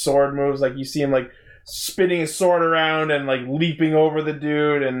amazing sword moves. Like, you see him, like, spinning his sword around and, like, leaping over the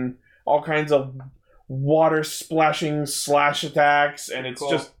dude, and all kinds of water splashing slash attacks, and it's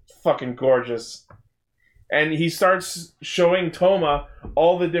just fucking gorgeous. And he starts showing Toma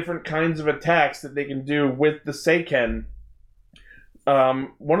all the different kinds of attacks that they can do with the Seiken.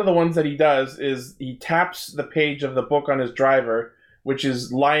 One of the ones that he does is he taps the page of the book on his driver, which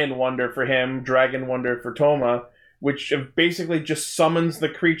is Lion Wonder for him, Dragon Wonder for Toma, which basically just summons the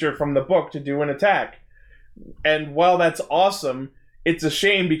creature from the book to do an attack. And while that's awesome, it's a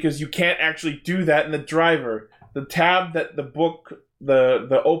shame because you can't actually do that in the driver. The tab that the book...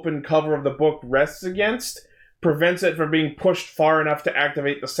 the open cover of the book rests against prevents it from being pushed far enough to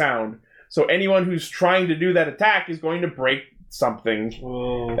activate the sound. So anyone who's trying to do that attack is going to break something.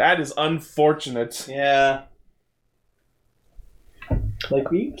 Whoa. That is unfortunate. Yeah. Like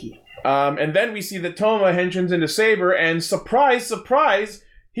Ryuki. And then we see that Toma henshins into Saber, and surprise, surprise,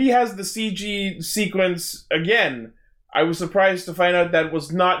 he has the CG sequence again. I was surprised to find out that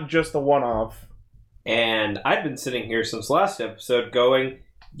was not just a one-off. And I've been sitting here since last episode going,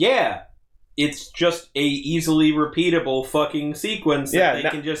 yeah, it's just a easily repeatable fucking sequence that they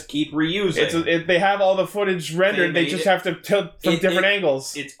can just keep reusing. They have all the footage rendered, they just have to tilt from different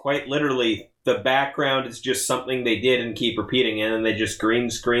angles. It's quite literally, the background is just something they did and keep repeating, and then they just green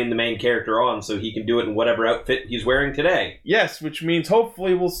screen the main character on so he can do it in whatever outfit he's wearing today. Yes, which means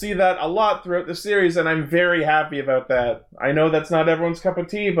hopefully we'll see that a lot throughout the series, and I'm very happy about that. I know that's not everyone's cup of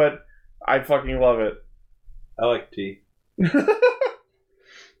tea, but I fucking love it. I like tea.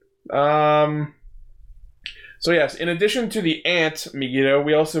 So yes, in addition to the Ant Megiddo,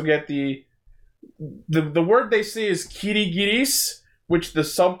 we also get the word they say is Kirigiris, which the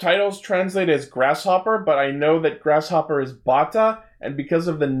subtitles translate as grasshopper, but I know that grasshopper is bata, and because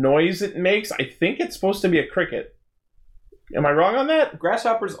of the noise it makes, I think it's supposed to be a cricket. Am I wrong on that?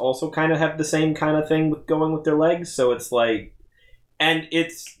 Grasshoppers also kind of have the same kind of thing with going with their legs, so it's like... And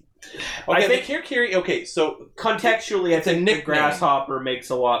it's... Okay, I think the Kirikiri... Okay, so... Contextually, I think the grasshopper makes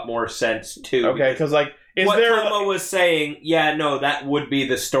a lot more sense, too. Okay, because, like... What Toma was saying, yeah, no, that would be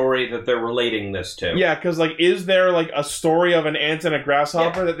the story that they're relating this to. Yeah, because, like, is there, like, a story of an ant and a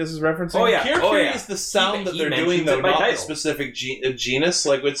grasshopper that this is referencing? Oh, yeah. Kirikiri is the sound that they're doing, though, not the specific genus.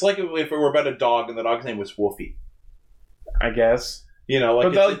 Like, it's like if it were about a dog and the dog's name was Wolfie. I guess. You know,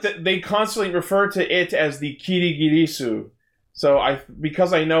 like... But they constantly refer to it as the Kirigirisu. So,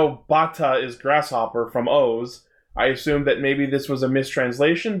 because I know Bata is grasshopper from O's, I assumed that maybe this was a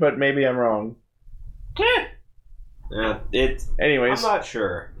mistranslation, but maybe I'm wrong. Anyways, I'm not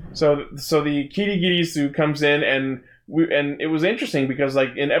sure. So the Kirigirisu comes in, and it was interesting because,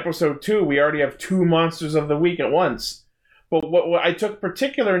 like, in episode 2, we already have 2 monsters of the week at once. But what I took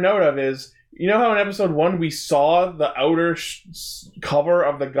particular note of is, you know how in episode 1 we saw the outer cover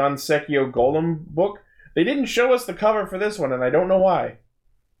of the Gansekyo Golem book? They didn't show us the cover for this one, and I don't know why.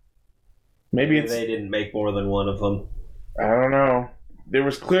 Maybe they didn't make more than one of them. I don't know. There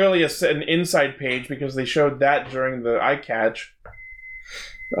was clearly an inside page because they showed that during the eye catch.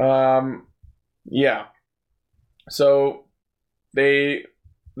 Yeah. So they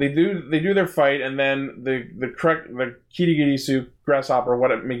do their fight, and then the Kirigirisu grasshopper,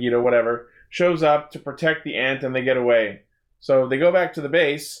 Megiddo, whatever, shows up to protect the ant, and they get away. So they go back to the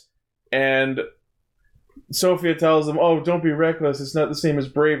base, and Sophia tells them, "Oh, don't be reckless. It's not the same as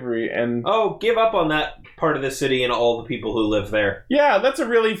bravery." And give up on that part of the city and all the people who live there. Yeah, that's a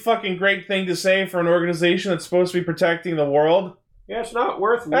really fucking great thing to say for an organization that's supposed to be protecting the world. Yeah, it's not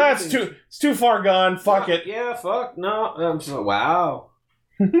worth losing. It's too far gone. Fuck it. Yeah, fuck, no. Wow.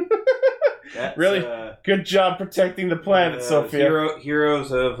 That's, Really? Good job protecting the planet, Sophia.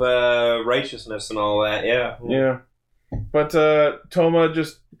 Heroes of righteousness and all that, yeah. Yeah. But Toma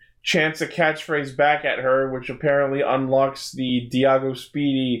just chants a catchphrase back at her, which apparently unlocks the Diago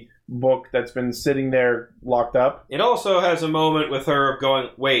Speedy book that's been sitting there locked up. It also has a moment with her going,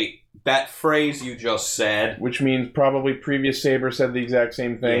 wait, that phrase you just said. Which means probably previous Saber said the exact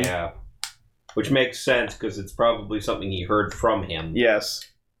same thing. Yeah. Which makes sense, because it's probably something he heard from him. Yes.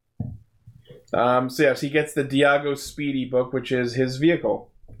 So yes, he gets the Diago Speedy book, which is his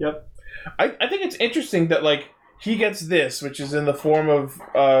vehicle. Yep. I think it's interesting that, like, he gets this, which is in the form of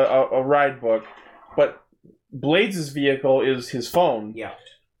a ride book, but Blades' vehicle is his phone. Yeah.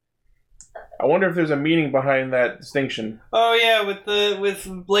 I wonder if there's a meaning behind that distinction. Oh yeah,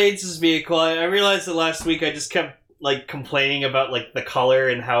 with Blades' vehicle, I realized that last week I just kept like complaining about like the color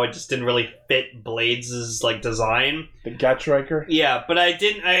and how it just didn't really fit Blades' like design. The Gatstriker? Yeah, but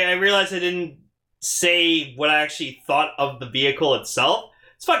I realized I didn't say what I actually thought of the vehicle itself.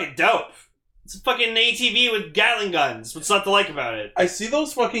 It's fucking dope. It's a fucking ATV with Gatling guns. What's not to like about it? I see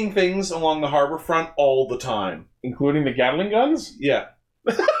those fucking things along the harbor front all the time. Including the Gatling guns? Yeah.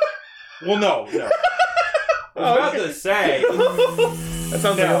 Well, no. I was about to say. That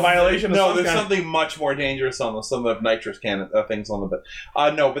sounds like a violation of No, some there's kind. something much more dangerous on them. Some of the nitrous cannon things on them.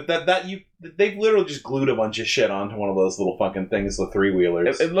 But no, but they've literally just glued a bunch of shit onto one of those little fucking things with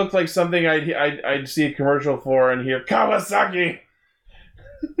three-wheelers. It looked like something I'd see a commercial for and hear, Kawasaki!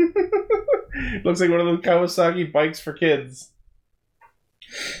 Looks like one of those Kawasaki bikes for kids.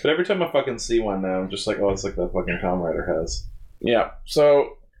 But every time I fucking see one now, I'm just like, oh, it's like that fucking Kamen Rider has. Yeah,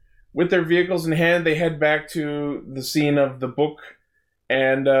 so with their vehicles in hand, they head back to the scene of the book,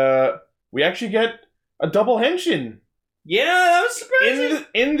 and we actually get a double henshin. Yeah, that was surprising.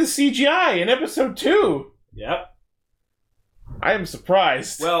 In the CGI in episode 2. Yep. I am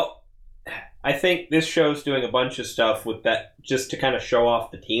surprised. Well, I think this show's doing a bunch of stuff with that just to kind of show off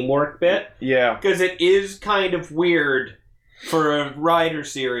the teamwork bit. Yeah. Because it is kind of weird for a rider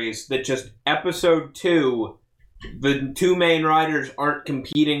series that just episode 2, the two main riders aren't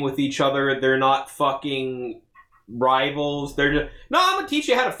competing with each other. They're not fucking rivals. They're just, no, I'm going to teach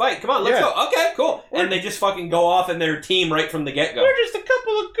you how to fight. Come on, let's go. Okay, cool. And they just fucking go off in their team right from the get-go. We're just a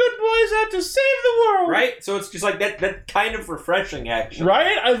couple of good boys out to save the world. Right? So it's just like that kind of refreshing, actually.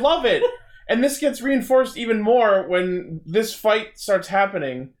 Right? I love it. And this gets reinforced even more when this fight starts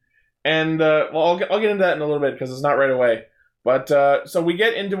happening. And, well, I'll get into that in a little bit because it's not right away. But, so we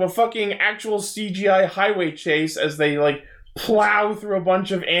get into a fucking actual CGI highway chase as they, like, plow through a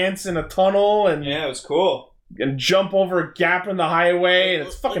bunch of ants in a tunnel and... Yeah, it was cool. And jump over a gap in the highway, and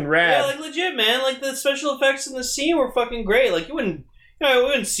it's fucking rad. Yeah, like, legit, man. Like, the special effects in the scene were fucking great. Like, we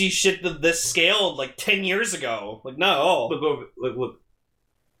wouldn't see shit of this scale, like, 10 years ago. Like, not at all. Look.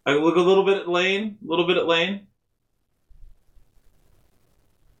 I look a little bit at Lane.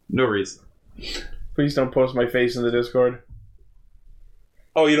 No reason. Please don't post my face in the Discord.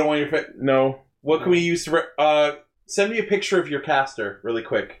 Oh, you don't want your face? No. What can we use to... send me a picture of your caster really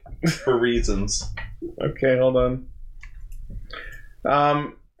quick for reasons. Okay, hold on.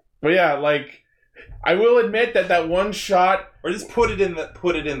 But yeah, like, I will admit that one shot... Or just put it in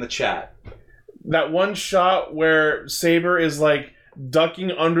the chat. That one shot where Saber is, like,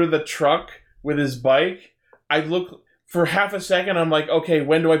 ducking under the truck with his bike, I look... For half a second, I'm like, okay,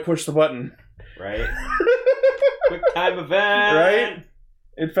 when do I push the button? Right. Quick time event. Right?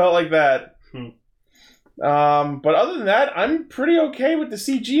 It felt like that. But other than that, I'm pretty okay with the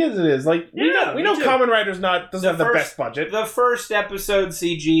CG as it is. Like, we know Kamen Rider's doesn't have the best budget. The first episode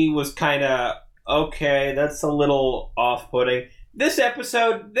CG was kind of okay. That's a little off-putting. This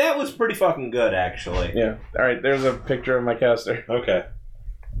episode, that was pretty fucking good, actually. Yeah. All right. There's a picture of my caster. Okay.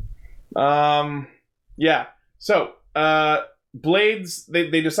 Yeah. So, Blades,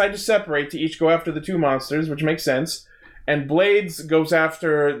 they decide to separate to each go after the two monsters, which makes sense. And Blades goes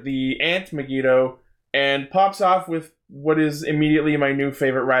after the Ant Megiddo and pops off with what is immediately my new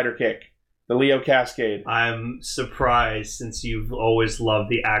favorite rider kick, the Leo Cascade. I'm surprised since you've always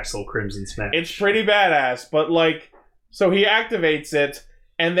loved the Axel Crimson Smash. It's pretty badass, but like, so he activates it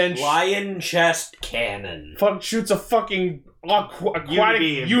and then Lion Chest Cannon. Shoots a fucking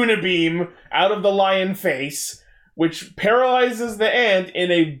aquatic unibeam out of the lion face, which paralyzes the ant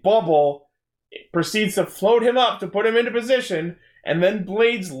in a bubble. It proceeds to float him up to put him into position. And then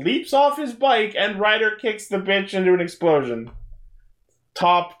Blades leaps off his bike and Ryder kicks the bitch into an explosion.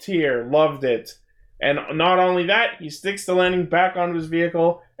 Top tier. Loved it. And not only that, he sticks the landing back onto his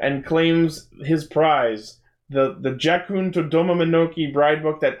vehicle and claims his prize. the Jakun Todoma Minoki bride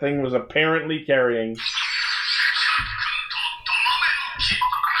book that thing was apparently carrying.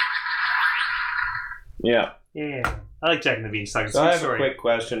 Yeah. Yeah. I like Jack and the Beanstalk. It's So a I good have story. a quick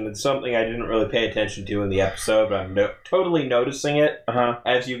question. It's something I didn't really pay attention to in the episode, but I'm totally noticing it Uh-huh.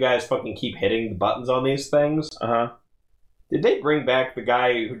 as you guys fucking keep hitting the buttons on these things. Uh-huh. Did they bring back the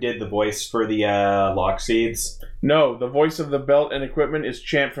guy who did the voice for the Lockseeds? No, the voice of the belt and equipment is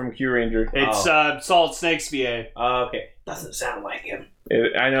Champ from Q Ranger. It's Solid Snake's VA. Okay. Doesn't sound like him.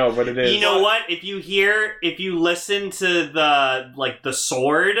 I know, but it is. You know what? If you listen to the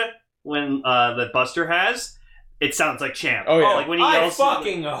sword when that Buster has, it sounds like Champ. Oh, yeah. Like when he I yells.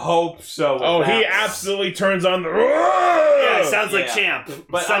 fucking hope so. Oh, he That's- absolutely turns on the... Yeah, it sounds like Yeah. Champ.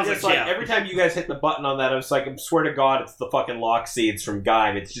 But sounds I'm just like, Champ. every time you guys hit the button on that, I was like, I swear to God, it's the fucking Lockseeds from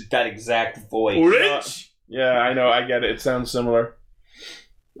Gaim. It's just that exact voice. Rich. Yeah, I know, I get it. It sounds similar.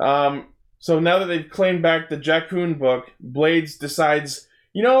 So now that they've claimed back the Jakun book, Blades decides,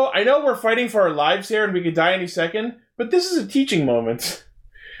 I know we're fighting for our lives here and we could die any second, but this is a teaching moment.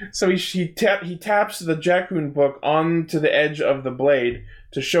 So he taps the Jakun book onto the edge of the blade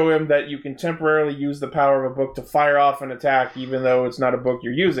to show him that you can temporarily use the power of a book to fire off an attack even though it's not a book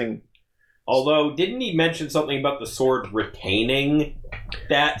you're using. Although, didn't he mention something about the sword retaining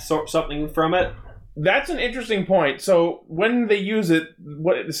something from it? That's an interesting point. So when they use it,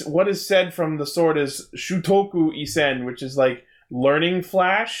 what is said from the sword is Shutoku Isen, which is like learning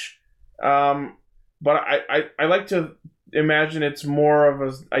flash. But I like to imagine it's more of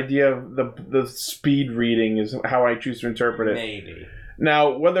an idea of the speed reading is how I choose to interpret it. Maybe.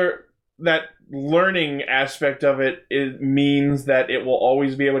 Now, whether that learning aspect of it means that it will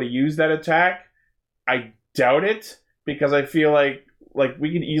always be able to use that attack, I doubt it, because I feel like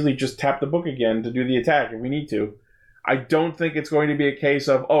we could easily just tap the book again to do the attack if we need to. I don't think it's going to be a case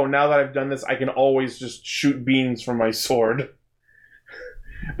of, now that I've done this, I can always just shoot beans from my sword.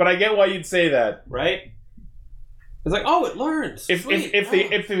 But I get why you'd say that. Right? It's like, it learns.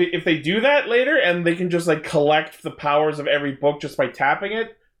 If they do that later and they can just like collect the powers of every book just by tapping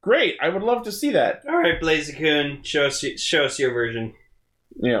it, great. I would love to see that. All right, Blaziken, show us your version.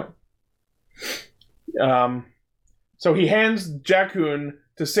 Yeah. So he hands Jakun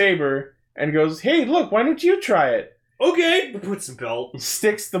to Saber and goes, "Hey, look, why don't you try it?" Okay, put some belt.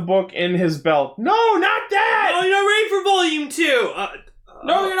 Sticks the book in his belt. No, not that! Oh, you're not ready for Volume 2!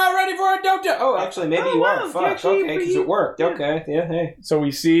 No, you're not ready for it. Don't do. Oh, actually, maybe you are. Fuck. Okay, because it worked. Yeah. Okay. Yeah. Hey. So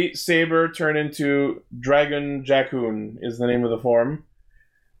we see Saber turn into Dragon Jakun is the name of the form.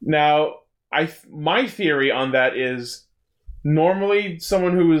 Now, my theory on that is normally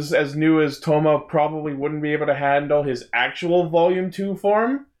someone who is as new as Toma probably wouldn't be able to handle his actual Volume 2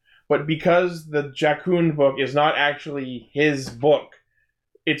 form, but because the Jakun book is not actually his book,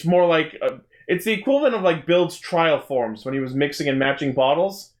 it's more like it's the equivalent of like Build's trial forms when he was mixing and matching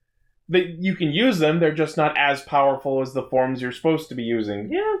bottles. You can use them, they're just not as powerful as the forms you're supposed to be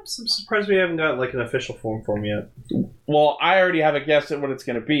using. Yeah, I'm surprised we haven't got like an official form yet. Well, I already have a guess at what it's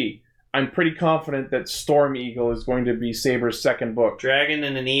going to be. I'm pretty confident that Storm Eagle is going to be Saber's second book. Dragon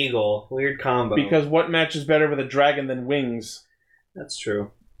and an eagle. Weird combo. Because what matches better with a dragon than wings? That's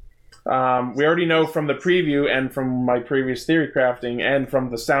true. We already know from the preview and from my previous theory crafting and from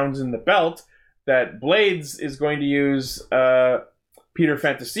the sounds in the belt that Blades is going to use Peter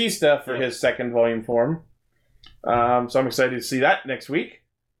Fantasista for his second volume form. So I'm excited to see that next week.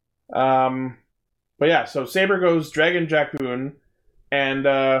 But yeah, so Saber goes Dragon Jakun,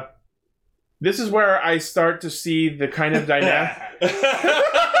 and this is where I start to see the kind of dynamic.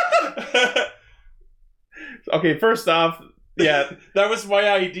 Okay, first off, yeah, that was my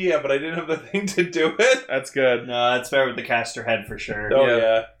idea, but I didn't have the thing to do it. That's good. No, that's better with the caster head for sure. Oh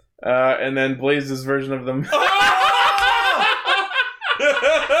yeah. And then Blaze's version of them.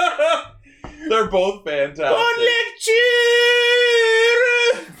 They're both fantastic.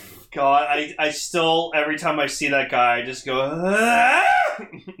 God, I still, every time I see that guy, I just go, "Ah!"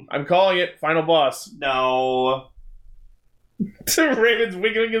 I'm calling it final boss. No. Raven's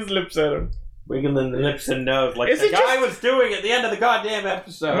wiggling his lips at him. Wiggling the lips and nose like Is the it guy just- was doing at the end of the goddamn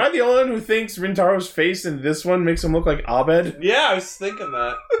episode. Am I the only one who thinks Rintaro's face in this one makes him look like Abed? Yeah, I was thinking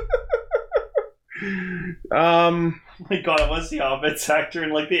that. Oh my God, it was the Hobbit's actor in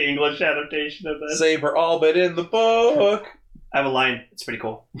like the English adaptation of this. Saber all but in the book. I have a line. It's pretty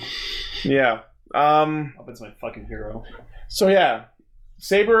cool. Yeah. Hobbit's my fucking hero. So yeah,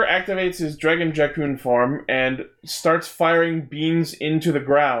 Saber activates his Dragon Jakun form and starts firing beams into the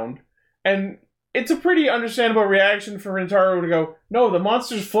ground. And it's a pretty understandable reaction for Rintaro to go, "No, the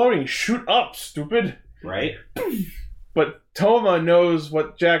monster's floating. Shoot up, stupid." Right? But Toma knows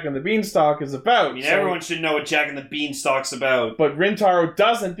what Jack and the Beanstalk is about. I mean, so- everyone should know what Jack and the Beanstalk's about. But Rintaro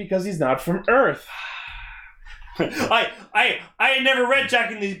doesn't because he's not from Earth. I never read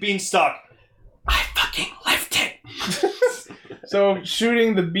Jack and the Beanstalk. I fucking left it. So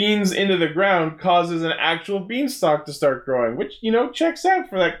shooting the beans into the ground causes an actual beanstalk to start growing, which, checks out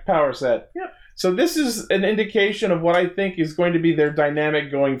for that power set. Yep. So this is an indication of what I think is going to be their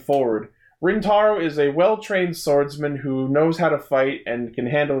dynamic going forward. Rintaro is a well-trained swordsman who knows how to fight and can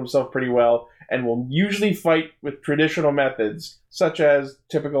handle himself pretty well, and will usually fight with traditional methods, such as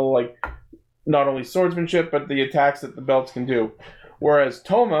typical, not only swordsmanship, but the attacks that the belts can do. Whereas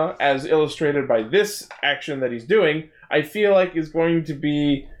Toma, as illustrated by this action that he's doing, I feel like is going to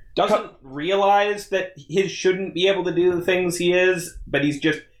be... Doesn't realize that he shouldn't be able to do the things he is, but he's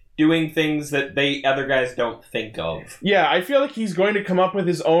just doing things that other guys don't think of. Yeah, I feel like he's going to come up with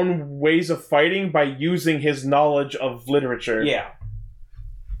his own ways of fighting by using his knowledge of literature. Yeah.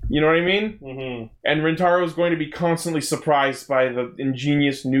 You know what I mean? Mm-hmm. And Rintaro is going to be constantly surprised by the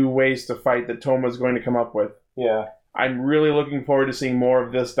ingenious new ways to fight that Toma is going to come up with. Yeah, I'm really looking forward to seeing more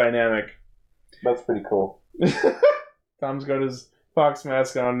of this dynamic. that's pretty cool. Tom's got his fox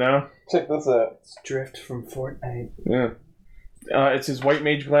mask on now. Check this out. It's Drift from Fortnite. Yeah. It's his White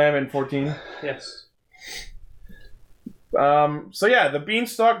Mage Glam in 14. Yes. So yeah, the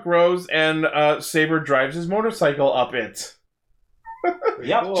beanstalk grows and Saber drives his motorcycle up it.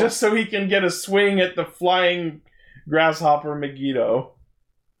 Yep. Just so he can get a swing at the flying grasshopper Megiddo.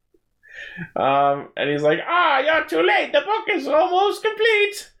 And he's like, you're too late. The book is almost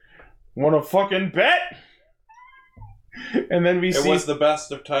complete. Wanna fucking bet? And then It was the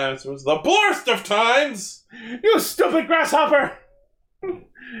best of times. It was the worst of times. You stupid grasshopper!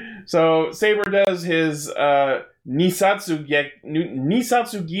 So Saber does his Nisatsu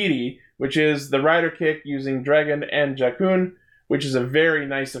Giri, which is the rider kick using Dragon and Jakun, which is a very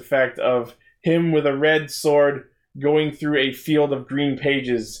nice effect of him with a red sword going through a field of green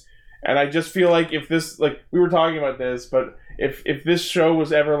pages. And I just feel like if this, we were talking about this, but if this show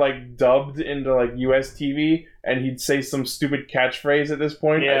was ever, dubbed into, US TV, and he'd say some stupid catchphrase at this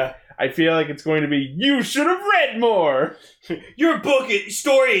point, Yeah. I feel like it's going to be, you should have read more! Your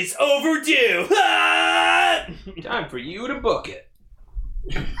story is overdue. Time for you to book it.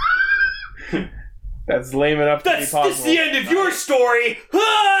 That's lame enough to be possible. That's the end of your story.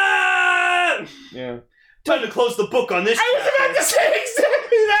 Yeah. Time to close the book on this. I was about to say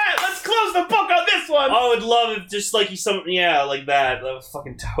exactly that! Let's close the book on this one! I would love if just like like that. That was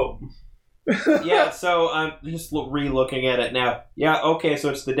fucking dope. Yeah, so I'm just re-looking at it now. Yeah, okay,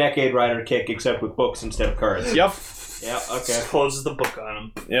 so it's the Decade Rider kick, except with books instead of cards. Yep. Yeah, okay. Just closes the book on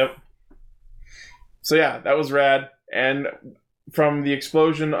him. Yep. So yeah, that was rad. And from the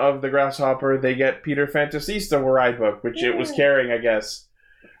explosion of the grasshopper, they get Peter Fantasista ride book, which it was carrying, I guess.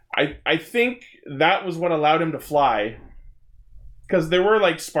 I think that was what allowed him to fly. Because there were,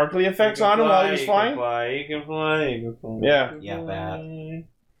 sparkly effects on him while he was flying. You can fly. Yeah. Yeah, bad.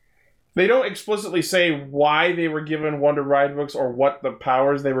 They don't explicitly say why they were given Wonder Ride books or what the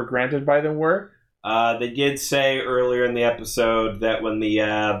powers they were granted by them were. They did say earlier in the episode that when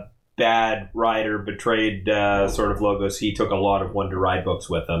the bad rider betrayed sort of Logos, he took a lot of Wonder Ride books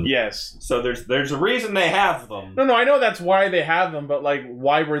with him. Yes. So there's a reason they have them. No, I know that's why they have them, but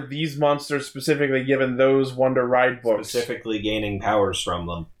why were these monsters specifically given those Wonder Ride books? Specifically gaining powers from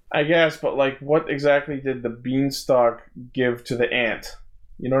them. I guess, but what exactly did the beanstalk give to the ant?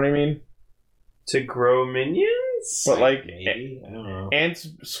 You know what I mean? To grow minions? But Maybe. I don't know. ants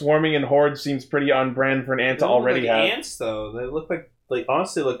swarming in hordes seems pretty on brand for an ant to already have. Ants, though. They look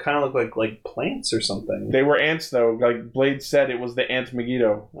honestly, kind of look like plants or something. They were ants, though. Like Blade said, it was the ant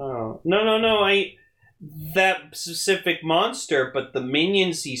Megiddo. Oh. No. That specific monster, but the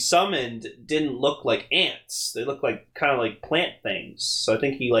minions he summoned didn't look like ants. They looked kind of plant things. So I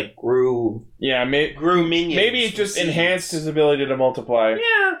think he grew. Yeah, grew minions. Maybe it just enhanced his ability to multiply.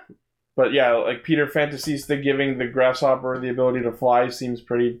 Yeah. But yeah, Peter Fantasista giving the grasshopper the ability to fly seems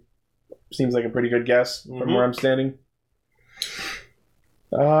like a pretty good guess from where I'm standing.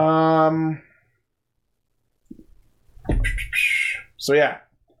 So yeah,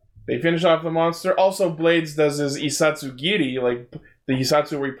 they finish off the monster. Also, Blades does his Isatsu Giri, the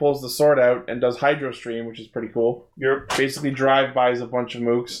Isatsu where he pulls the sword out and does Hydro Stream, which is pretty cool. You're basically drive-bys a bunch of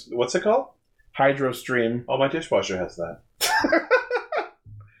mooks. What's it called? Hydro Stream. Oh, my dishwasher has that.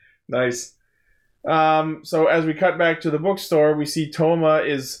 Nice. So as we cut back to the bookstore, we see Toma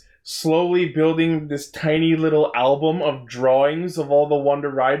is slowly building this tiny little album of drawings of all the Wonder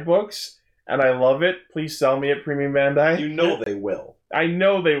Ride books, and I love it. Please sell me at Premium Bandai. You know they will. I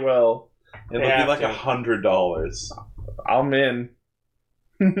know they will. It'll be like $100. I'm in.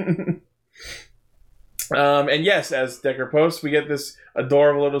 And yes, as Decker posts, we get this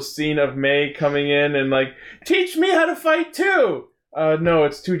adorable little scene of May coming in and like, teach me how to fight too. No,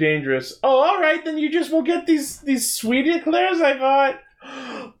 it's too dangerous. Oh, all right, then you just will get these sweet eclairs I bought.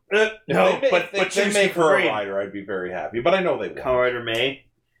 No, but if they choose make to her a frame. rider, I'd be very happy. But I know they won't. Kamen Rider May.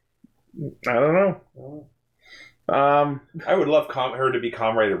 I don't know. I would love her to be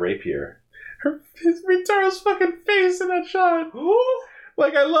Kamen Rider Rapier. Rintaro's fucking face in that shot.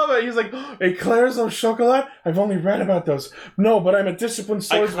 Like, I love it. He's like, eclairs au chocolat? I've only read about those. No, but I'm a disciplined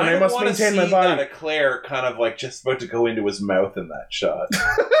swordsman. I must maintain my body. That eclair kind of like just about to go into his mouth in that shot.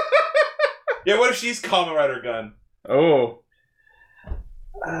 Yeah, what if she's Kamen Rider Gun? Oh.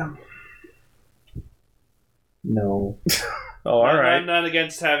 No. Oh, all right. I'm not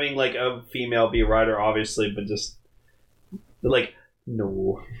against having like a female be a rider, obviously, but just like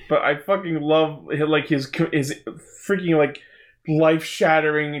no. But I fucking love like his freaking like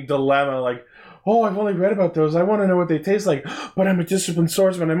life-shattering dilemma. Like, oh, I've only read about those. I want to know what they taste like. But I'm a disciplined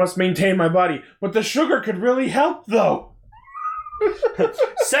swordsman. I must maintain my body. But the sugar could really help, though.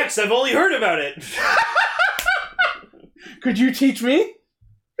 Sex. I've only heard about it. Could you teach me?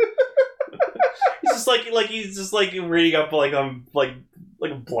 He's just like reading up like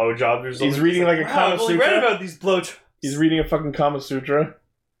blowjobs or something. He's reading like a Kama I've only Sutra. read about these blowjobs. He's reading a fucking Kama Sutra.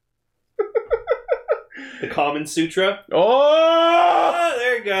 The Common Sutra. Oh!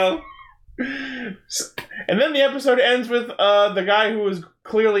 There you go. And then the episode ends with the guy who is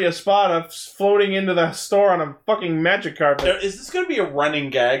clearly a Spada floating into the store on a fucking magic carpet. Is this going to be a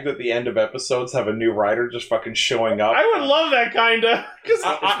running gag that the end of episodes have a new writer just fucking showing up? I would love that, kinda. Because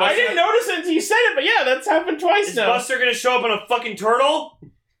I didn't notice it until you said it, but yeah, that's happened twice Is now. Buster gonna show up on a fucking turtle?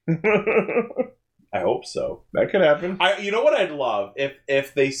 I hope so. That could happen. You know what I'd love?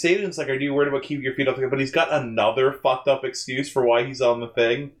 If they say to him, it's like, are you worried about keeping your feet off the ground? But he's got another fucked up excuse for why he's on the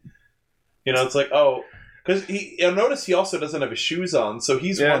thing. You know, it's like, oh... Because you'll notice he also doesn't have his shoes on, so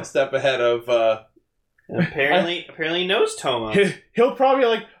he's one step ahead of... Apparently he knows Toma. He'll probably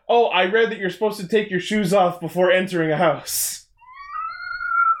like, oh, I read that you're supposed to take your shoes off before entering a house.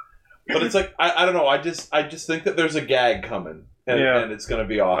 But it's like, I don't know, I just think that there's a gag coming. And it's going to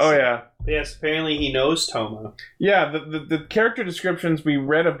be awesome. Oh, yeah. Yes, apparently he knows Toma. Yeah, the character descriptions we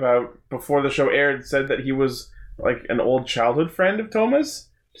read about before the show aired said that he was like an old childhood friend of Toma's.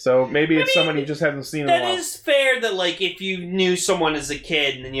 So maybe it's someone he just hasn't seen in a while. That is fair that, like, if you knew someone as a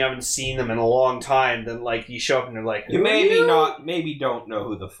kid and then you haven't seen them in a long time, then, like, you show up and they're like, You maybe don't know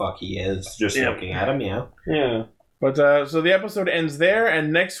who the fuck he is, just looking at him, yeah. Yeah. But, so the episode ends there,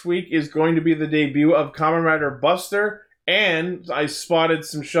 and next week is going to be the debut of Kamen Rider Buster, and I spotted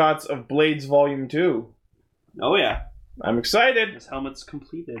some shots of Blades Volume 2. Oh, yeah. I'm excited. His helmet's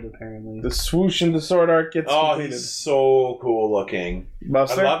completed, apparently. The swoosh and the sword art gets completed. He's so cool looking.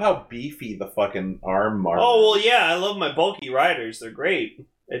 Buster? I love how beefy the fucking arm are. Oh, well, yeah, I love my bulky riders. They're great.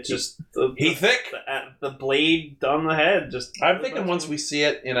 It's just... He's thick. The blade on the head. I'm thinking once we see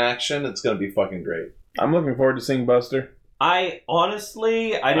it in action, it's going to be fucking great. I'm looking forward to seeing Buster. I'm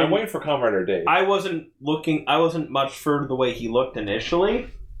waiting for Kamen Rider Dave. I wasn't much for the way he looked initially,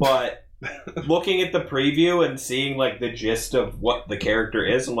 but... looking at the preview and seeing like the gist of what the character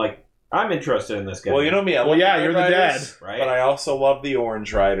is, I'm like, I'm interested in this guy. Well, you know me. I love you're the dad, right? But I also love the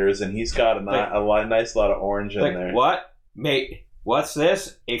Orange Riders, and he's got a nice lot of orange in there. What, mate? What's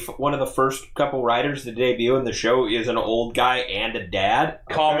this? One of the first couple riders to debut in the show is an old guy and a dad.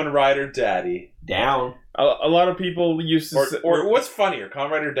 Kamen Rider Daddy. Down. A lot of people used to or what's funnier, Kamen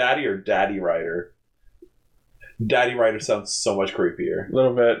Rider Daddy or Daddy Rider? Daddy Rider sounds so much creepier. A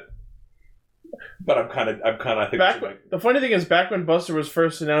little bit. But I'm kind of the funny thing is, back when Buster was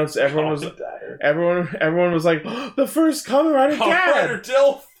first announced, everyone was like, oh, the first Kamen Rider Kamen Dad. Rider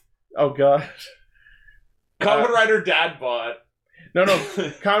Dilf. Oh god. Kamen Rider Dad Bot. No,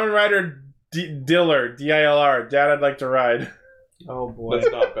 Kamen Rider Diller, DILR. Dad, I'd like to ride. Oh boy,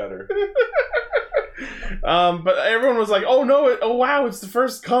 that's not better. But everyone was like, oh no, oh wow, it's the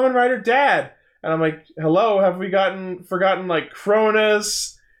first Kamen Rider Dad. And I'm like, hello, have we forgotten like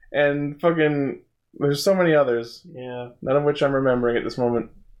Cronus? And fucking, there's so many others. Yeah. None of which I'm remembering at this moment.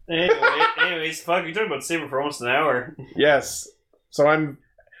 Anyways, fuck, you're talking about Saber for almost an hour. Yes. So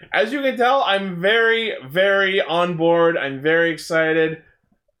as you can tell, I'm very, very on board. I'm very excited.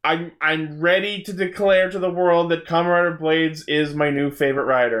 I'm ready to declare to the world that Kamen Rider Blades is my new favorite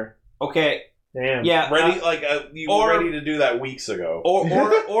rider. Okay. Damn. Yeah. Ready? You were ready to do that weeks ago.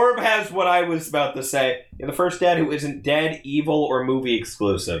 Orb has what I was about to say. You're the first dad who isn't dead, evil, or movie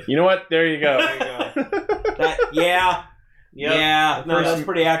exclusive. You know what? There you go. Yeah. Yep. Yeah, no, First- that's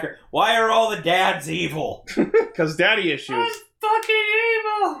pretty accurate. Why are all the dads evil? Because daddy issues. Fucking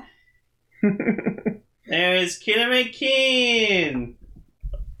evil. There's Kiname Kin.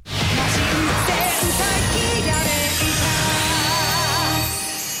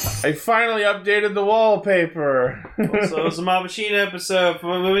 I finally updated the wallpaper. So it's a Mabashina episode.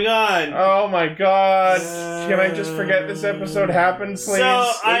 Moving on. Oh my god. Can I just forget this episode happened, please?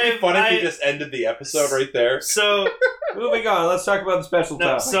 So It'd be funny if you just ended the episode right there. So Moving on, let's talk about the special no,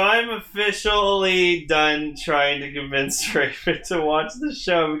 topic. so I'm officially done trying to convince Raven to watch the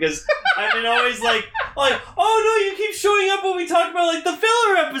show because I've been always like, oh no, you keep showing up when we talk about like the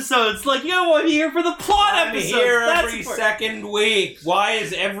filler episodes. Like you don't want to be here for the plot I'm episodes. here That's every important. second week. Why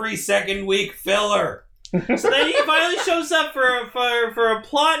is every second week filler? So then he finally shows up for a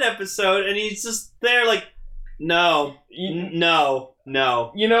plot episode, and he's just there like, no. You No.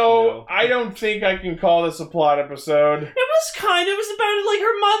 know, No. I don't think I can call this a plot episode. It was about like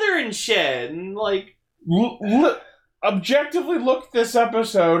her mother and shit, and like Objectively look at this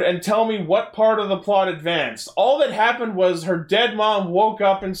episode and tell me what part of the plot advanced. All that happened was her dead mom woke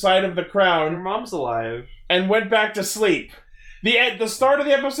up inside of the her crown mom's alive. and went back to sleep. The start of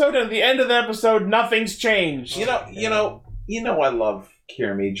the episode and the end of the episode, nothing's changed. You know, I love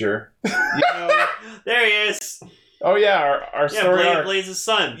Kiramager. There he is. Oh yeah, our story arc. Blaze's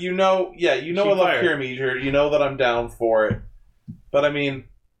son. I love Kiramager. You know that I'm down for it. But I mean,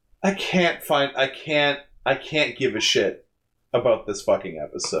 I can't give a shit about this fucking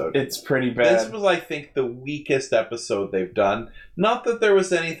episode. It's pretty bad. This was, I think, the weakest episode they've done. Not that there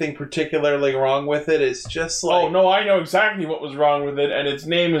was anything particularly wrong with it. It's just like, Oh no, I know exactly what was wrong with it, and its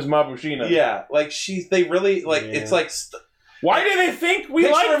name is Mabushina. yeah, like they really like. Yeah. It's like Why do they think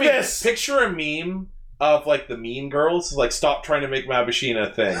we like this? Picture a meme of like the Mean Girls, like stop trying to make Mabushina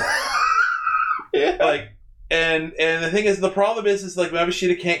a thing. Yeah. Like, and the thing is, the problem is like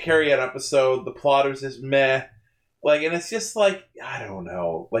Mabushina can't carry an episode. The plot is just meh. Like, and it's just like, I don't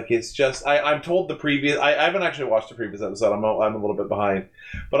know. Like, it's just, I'm told the previous, I haven't actually watched the previous episode. I'm a little bit behind,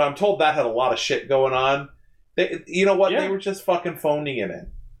 but I'm told that had a lot of shit going on. You know what? Yeah. They were just fucking phoning it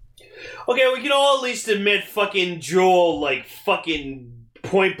in. Okay, we can all at least admit fucking Jewel, like, fucking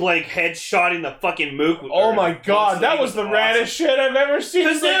point-blank headshotting the fucking mook. Oh my god, that was the raddest shit I've ever seen him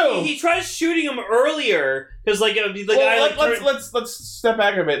Because, like, do! he tries shooting him earlier, because, like, the guy, Well, like, let's step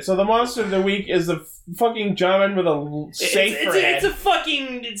back a bit. So the monster of the week is a fucking Jamin with a safe for head.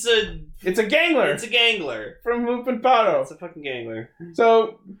 It's a gangler. It's a gangler. From Lupin Pato. It's a fucking gangler.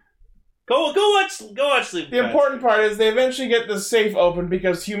 So Go watch Lupin. the important part is they eventually get the safe open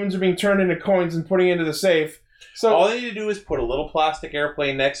because humans are being turned into coins and putting into the safe. So all they need to do is put a little plastic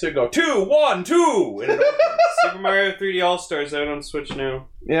airplane next to it, go 2, 1, 2, and it opens. Super Mario 3D All-Stars out on Switch now.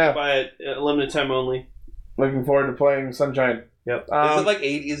 yeah, Buy it limited time only. looking forward to playing Sunshine. Yep. Is it like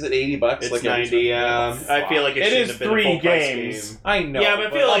 80? Is it $80? It's like 90. I feel like it It should is have been 3 a full price games. game. I know. Yeah, but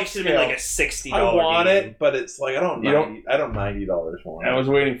I feel like it upscale. should have been like a $60. I want game. it, but it's like I don't $90 want it. I was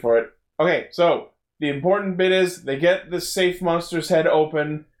waiting for it. Okay, so the important bit is they get the safe monster's head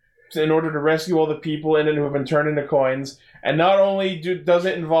open in order to rescue all the people in it who have been turned into coins. And not only does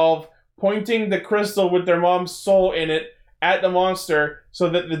it involve pointing the crystal with their mom's soul in it at the monster so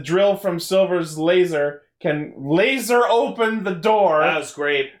that the drill from Silver's laser can laser open the door. That was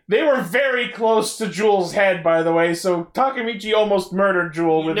great. They were very close to Jewel's head, by the way, so Takemichi almost murdered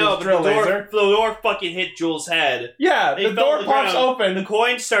Jewel with his drill laser. The door fucking hit Jewel's head. Yeah, They the fell door to the pops ground. open. The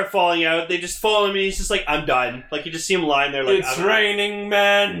coins start falling out. They just fall him, and he's just like, I'm done. Like, you just see him lying there like, It's I'm raining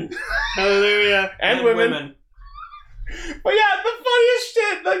men Hallelujah. and women. But yeah, the funniest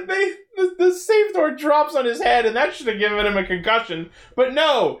shit, like the safe door drops on his head, and that should have given him a concussion. But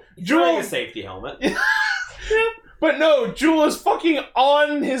no, Wearing Jewel. a safety helmet. But no, Jewel is fucking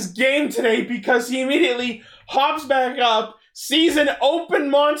on his game today because he immediately hops back up, sees an open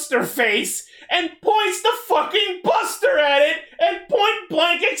monster face, and points the fucking buster at it, and point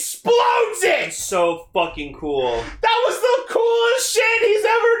blank explodes it. It's so fucking cool. That was the coolest shit he's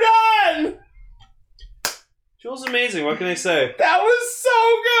ever done. Jewel's amazing. What can I say? That was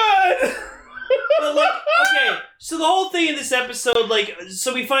so good. But, like, okay, so the whole thing in this episode, like,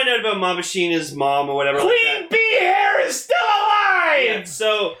 so we find out about Mabushina's mom or whatever. Queen Bee Hair is still alive! Yeah,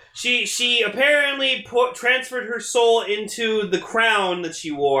 so she apparently transferred her soul into the crown that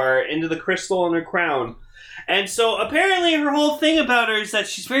she wore, into the crystal in her crown. And so apparently her whole thing about her is that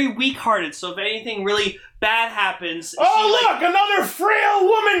she's very weak-hearted, so if anything really bad happens... Look, another frail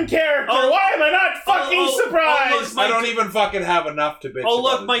woman character! Why am I not fucking surprised? I don't even fucking have enough to bitch Oh,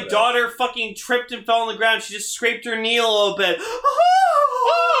 about look, it my today. daughter fucking tripped and fell on the ground. She just scraped her knee a little bit.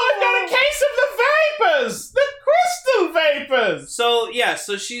 Oh, I've got a case of the vapors! The crystal vapors. So yeah,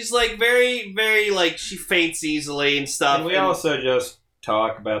 so she's like very, very like she faints easily and stuff. And we also just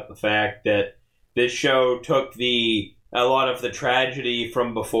talk about the fact that this show took a lot of the tragedy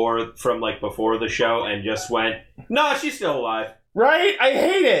from before the show and just went, no, she's still alive. Right? I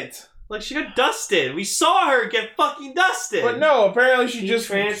hate it. Like she got dusted. We saw her get fucking dusted. But no, apparently she She just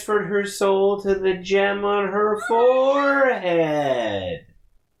transferred her soul to the gem on her forehead.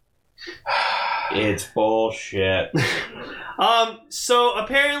 It's bullshit. So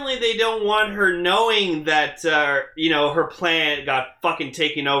apparently they don't want her knowing that, her planet got fucking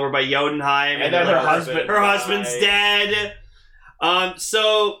taken over by Jotunheim. And then her husband's dead.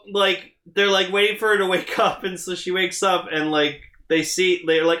 So, like, they're, like, waiting for her to wake up, and so she wakes up, and, like,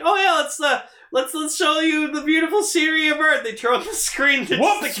 they're like, oh, yeah, let's show you the beautiful scenery of Earth. They turn on the screen, it's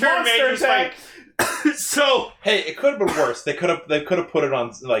Whoops, the Monster Attack! So hey, it could have been worse. They could have put it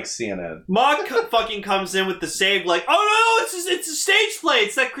on like CNN. Mog fucking comes in with the save, like, oh no, it's a stage play.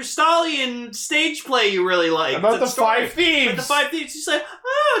 It's that Crystallian stage play you really like. about the story. Five Thieves. But the Five Thieves. She's like,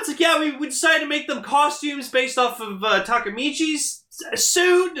 oh, it's like, yeah, we decided to make them costumes based off of Takamichi's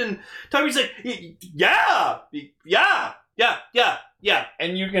suit, and Takamichi's like, yeah.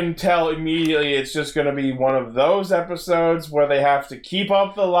 And you can tell immediately it's just going to be one of those episodes where they have to keep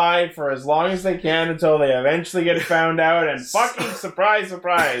up the lie for as long as they can until they eventually get found out, and fucking surprise,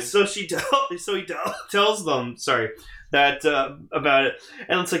 surprise. So he tells them, that about it,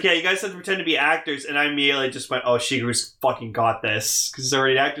 and it's like, yeah, you guys have to pretend to be actors, and I immediately just went, oh, Shigeru's fucking got this, because he's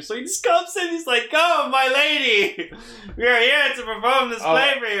already an actor, so he just comes in, he's like, oh, my lady, we are here to perform this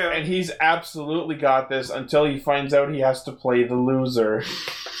play for you. And he's absolutely got this until he finds out he has to play the loser.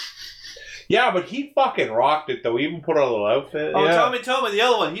 Yeah, but he fucking rocked it, though. He even put on a little outfit. Oh, Yeah. Tommy, the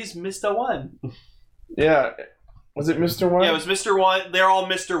other one, he's Mr. One. Yeah. Was it Mr. One? Yeah, it was Mr. One. They're all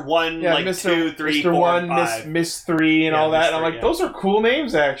Mr. One, Yeah, like Mr. 2, 3, Mr. 4, 1, 5. Miss 3, and Yeah, all that. Miss And I'm 3, like, yeah. those are cool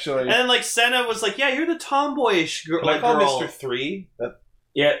names, actually. And then, like, Senna was like, yeah, you're the tomboyish girl. Can I call Mr. 3?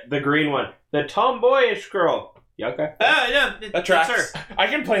 Yeah, the green one. The tomboyish girl. Yeah, okay. Yeah, That tracks. That's her. I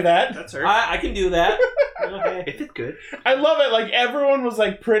can play that. That's her. I can do that. Okay. If it's good. I love it. Like, everyone was,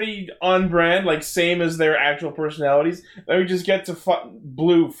 like, pretty on brand, like, same as their actual personalities. Then we just get to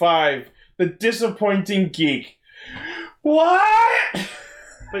Blue 5, the disappointing geek. What?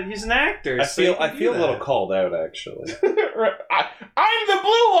 But he's an actor. I so feel you can a do little that. called out, actually. I'm the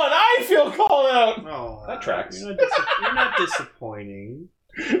blue one. I feel called out. Oh, That tracks. You're not disappointing.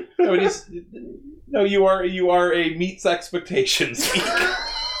 No, you are a meets expectations.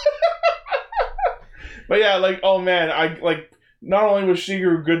 But yeah, like, oh man, not only was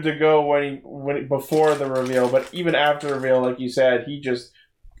Shigeru good to go when before the reveal, but even after the reveal, like you said, he just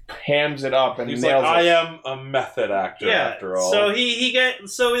hams it up and He's nails like, it. I am a method actor after all. So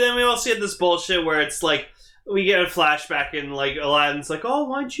so then we also get this bullshit where it's like we get a flashback and like Aladdin's like, oh,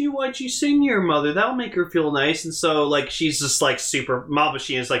 why'd you sing to your mother? That'll make her feel nice. And so like she's just like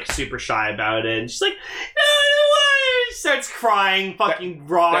Malvashina is like super shy about it, and she's like, no, she starts crying, fucking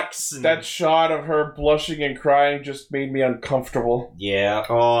rocks. That shot of her blushing and crying just made me uncomfortable. Yeah.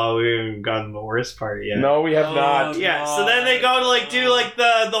 Oh, we haven't gotten the worst part yet. No, we have not. Yeah, so then they go to like do like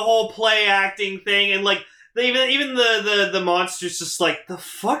the whole play acting thing, and like even the monster's just like, the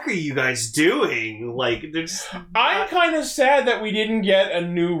fuck are you guys doing? Like, they're just, I'm kind of sad that we didn't get a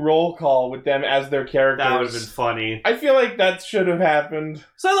new roll call with them as their characters. that would have been funny. I feel like that should have happened.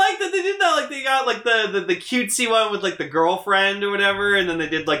 So I like that they did that. Like they got like the cutesy one with like the girlfriend or whatever, and then they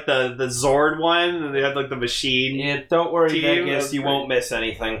did like the Zord one, and they had like the machine. Yeah, don't worry, Team, Vegas. that's You great. won't miss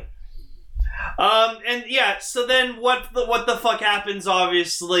anything. And yeah, so then what the fuck happens?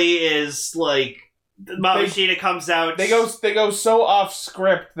 Obviously, is like Malvashina comes out. They go so off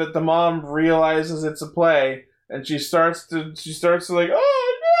script that the mom realizes it's a play, and she starts to like, oh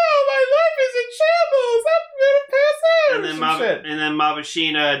no, my life is in shambles. I'm gonna pass out. and or some shit. then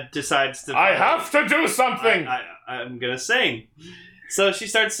Malvashina decides to. I have to do something. I'm gonna sing. So she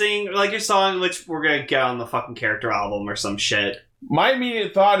starts singing like your song, which we're gonna get on the fucking character album or some shit. My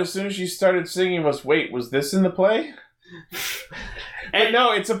immediate thought as soon as she started singing was, wait, was this in the play? But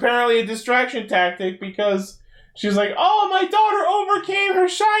no, it's apparently a distraction tactic because she's like, oh, my daughter overcame her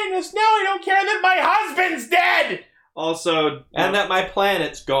shyness. Now I don't care that my husband's dead. Also, And that my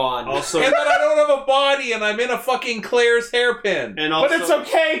planet's gone. also, and that I don't have a body and I'm in a fucking Claire's hairpin. and also, But it's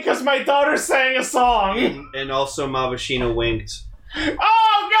okay because my daughter sang a song. and also Malvashina winked.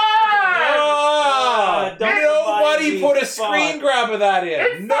 Oh, God! Oh, don't nobody remind me. put a screen Fuck. grab of that in.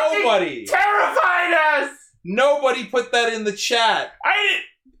 It Nobody. fucking terrified us. Nobody put that in the chat.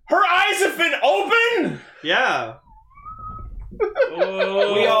 Her eyes have been open. Yeah.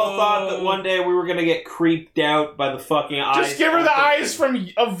 We all thought that one day we were gonna get creeped out by the fucking eyes. Just give her the eyes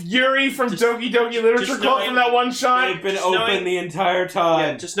of Yuri from Doki Doki Literature Club from that one shot. They've been open the entire time.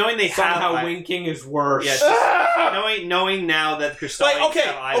 Yeah, just knowing they Somehow have winking is worse. Yeah, just knowing now that Crystalline Like,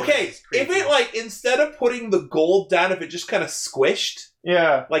 have eyelids okay. is creepy. If it, like, instead of putting the gold down, if it just kind of squished,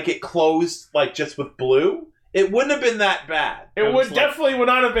 Yeah. like it closed, like, just with blue, it wouldn't have been that bad. It would definitely would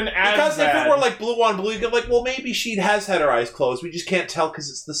not have been as Because bad. if it were, like, blue on blue, you could, like, well, maybe she has had her eyes closed. We just can't tell because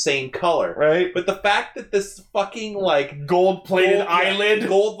it's the same color. Right? But the fact that this fucking, like, Gold-plated eyelid.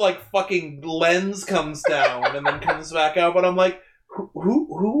 gold, like, fucking lens comes down and then comes back out, but I'm like,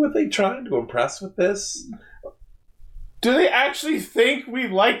 who are they trying to impress with this? Do they actually think we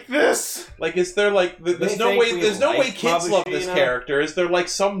like this? Like, is there, like, there's no way kids love this character. Is there, like,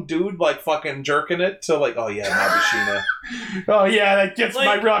 some dude, like, fucking jerking it to, like, oh yeah, Mabushina. Oh yeah, that gets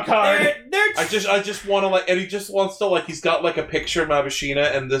my rock hard. I just want to, like, and he just wants to, like, he's got, like, a picture of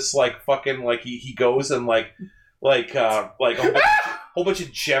Mabushina and this, like, fucking, like, he goes and, like a whole bunch of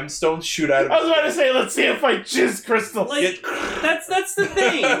gemstones shoot out of him. I was about to say, let's see if I jizz crystal. Like, that's the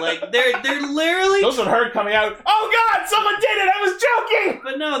thing. Like, they're literally. Those would hurt coming out. Oh God, someone did it! I was joking.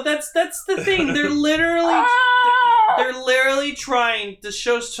 But no, that's the thing. They're literally. They're literally trying. The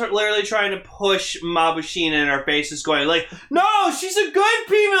show's literally trying to push Mabushina in our faces, going like, "No, she's a good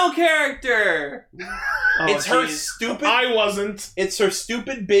female character." It's her stupid. I wasn't. It's her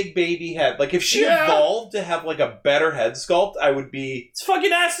stupid big baby head. Like, if she evolved to have, like, a better head sculpt, I would be. It's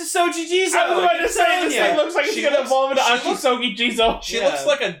fucking Asasoji Jizo. I was about to say this thing looks like it's gonna evolve into Ashisogi Jizo. She looks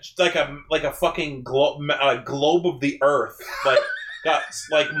like a fucking globe of the earth, like. Got,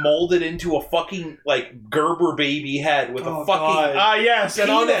 like, molded into a fucking, like, Gerber baby head with a fucking... yes,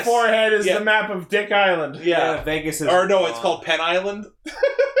 and on the forehead is the map of Dick Island. Yeah. Vegas is... Or no, it's called Penn Island.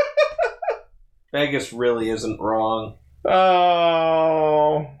 Vegas really isn't wrong.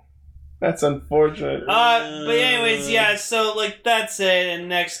 Oh... That's unfortunate. But anyways, yeah, so, like, that's it, and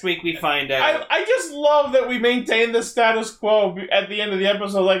next week we find out. I just love that we maintain the status quo at the end of the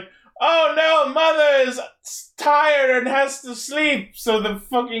episode, like, oh no, mother is tired and has to sleep. So the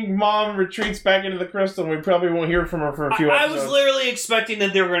fucking mom retreats back into the crystal and we probably won't hear from her for a few episodes. I was literally expecting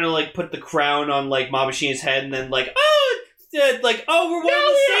that they were going to, like, put the crown on, like, Mabushina's head and then, like, we're one and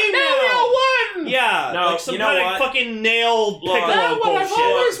the same now. We all won! Yeah, no, like some you know kind of what? fucking nail Piccolo That's what bullshit. I've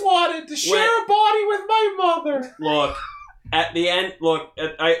always wanted, to share a body with my mother. Look, at the end,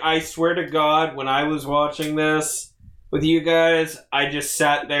 I swear to God, when I was watching this with you guys, I just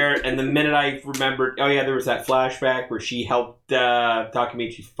sat there, and the minute I remembered, oh yeah, there was that flashback where she helped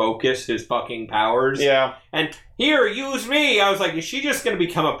Takemichi focus his fucking powers. Yeah. And here, use me! I was like, is she just going to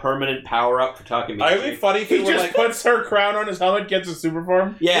become a permanent power-up for Takemichi? It'd be funny if He just puts her crown on his helmet, gets a super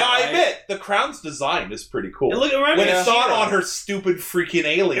form. Yeah, I admit, the crown's design is pretty cool. It reminded when me it's of not She-Ra. on her stupid freaking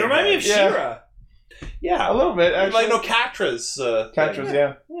alien. It reminded me of Yeah. She-Ra. Yeah, A little bit, actually. like no Catra's. Catra's,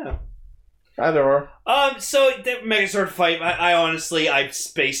 yeah. Yeah. Either or. So the Megazord fight, I honestly, I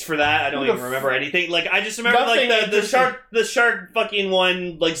spaced for that. I don't even remember anything. Like, I just remember, Nothing like, the interesting. shark fucking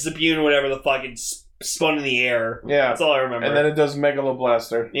one, like, Zabune or whatever, the fucking spun in the air. Yeah. That's all I remember. And then it does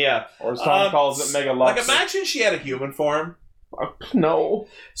Megaloblaster. Yeah. Or as Tom calls it, Megalops. Like, imagine she had a human form. No.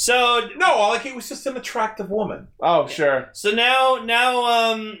 So No, like, it was just an attractive woman. Oh, sure. So now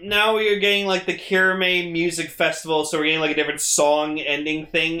we are getting, like, the Kirame Music Festival, so we're getting, like, a different song ending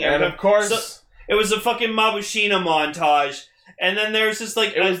thing. And of course... So, it was a fucking Mabushina montage, and then there's just,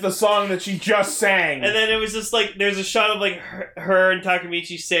 like... It was the song that she just sang. And then it was just, like, there's a shot of, like, her and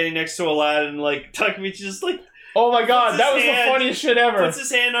Takemichi standing next to Aladdin, and, like, Takemichi just, like... Oh my god, that was hand- the funniest shit ever. Puts his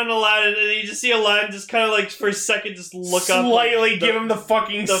hand on Aladdin, and you just see Aladdin just kind of, like, for a second, just look up... Slightly give him the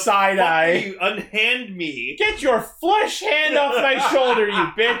fucking side eye. You unhand me. Get your flesh hand off my shoulder, you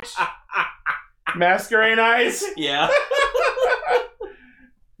bitch. Masquerade eyes. Yeah.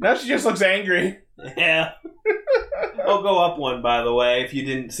 Now she just looks angry. Yeah. I'll go up one, by the way, if you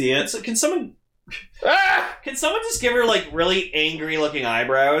didn't see it. So can someone Ah! just give her, like, really angry looking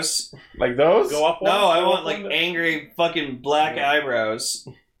eyebrows? Like those? Go up one. No, I go want, up like, one. angry fucking black eyebrows.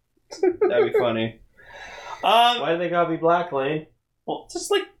 That'd be funny. Why do they gotta be black, Lane? Well,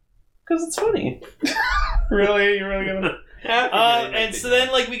 just, like, because it's funny. Really? You're really gonna... And so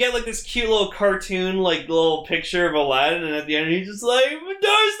then, like, we get, like, this cute little cartoon, like, little picture of Aladdin, and at the end he's just like,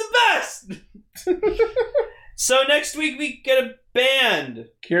 Madara's the best! So next week we get a band.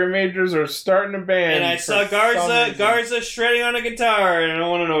 Cure Majors are starting a band. And I saw for some reason. Garza shredding on a guitar, and I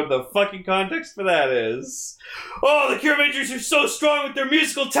want to know what the fucking context for that is. Oh, the Cure Majors are so strong with their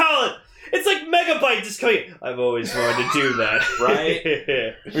musical talent! It's like Megabyte just coming. I've always wanted to do that.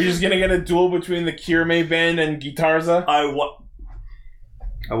 Right? We're just gonna get a duel between the Kirame band and Guitarza.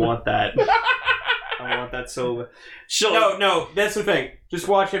 I want that. I want that so. No, that's the thing. Just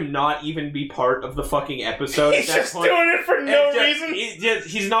watch him not even be part of the fucking episode. He's at that just point. doing it for no reason.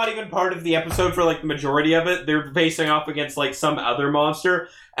 He's not even part of the episode for like the majority of it. They're facing off against like some other monster,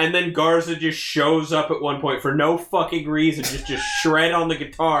 and then Garza just shows up at one point for no fucking reason, just shred on the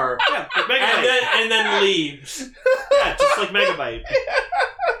guitar, Yeah, like Megabyte. and then leaves. Yeah, just like Megabyte.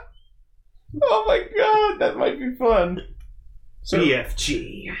 Oh my god, that might be fun.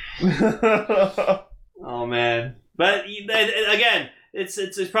 BFG. Oh man, but again, it's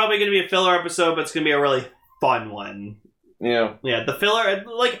probably going to be a filler episode, but it's going to be a really fun one. Yeah. Yeah, the filler,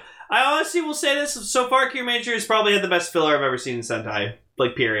 like, I honestly will say this, so far Kiramager has probably had the best filler I've ever seen in Sentai.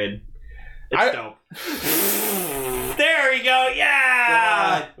 Like, period. It's dope. There we go,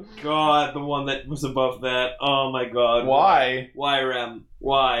 yeah! God, the one that was above that. Oh my god. Why? Why, Rem?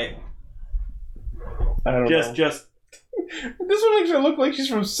 Why? I don't know. Just. This one makes her look like she's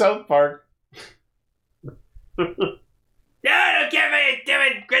from South Park. No, don't give me, damn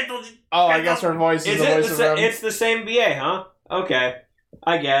it, Crystal. Oh, I guess her voice is the voice of Rem. It's the same VA, huh? Okay.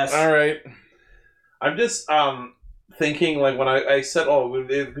 I guess. Alright. I'm just thinking, like, when I said, oh, it would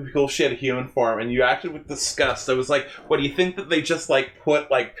be cool if she had a human form, and you acted with disgust. I was like, what, do you think that they just, like,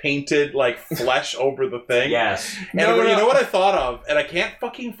 put, like, painted, like, flesh over the thing? Yes. And you know what I thought of? And I can't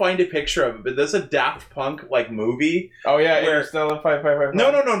fucking find a picture of it, but there's a Daft Punk, like, movie. Oh, yeah, where... Interstellar 5555.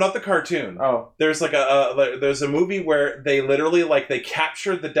 No, not the cartoon. Oh. There's, like, there's a movie where they literally, like, they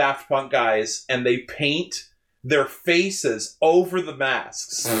capture the Daft Punk guys, and they paint their faces over the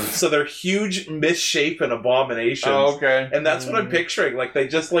masks. So they're huge, misshapen abominations. Oh, okay. And that's what I'm picturing. Like, they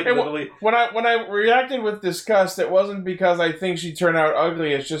just, like, literally... When I reacted with disgust, it wasn't because I think she turned out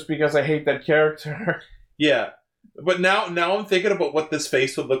ugly, it's just because I hate that character. Yeah. But now I'm thinking about what this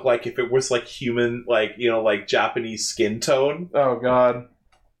face would look like if it was, like, human, like, you know, like, Japanese skin tone. Oh, God.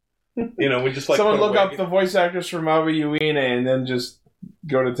 You know, we just, like... Someone look up the voice actress for Mabu Uine and then just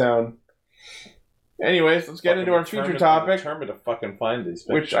go to town. Anyways, let's get into our feature topic, determined to fucking find these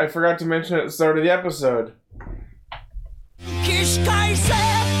pictures. which I forgot to mention at the start of the episode.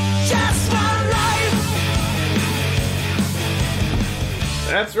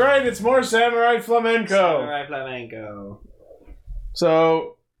 That's right, it's more Samurai Flamenco. Samurai Flamenco.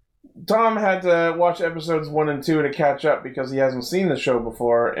 So, Tom had to watch episodes 1 and 2 to catch up because he hasn't seen the show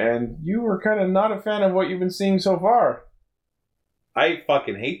before, and you were kind of not a fan of what you've been seeing so far. I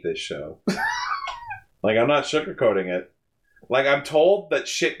fucking hate this show. Like, I'm not sugarcoating it. Like, I'm told that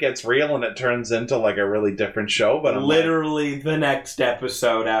shit gets real and it turns into, like, a really different show, but I'm literally the next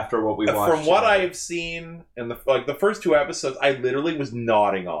episode after what we watched. From what I've seen in the first 2 episodes, I literally was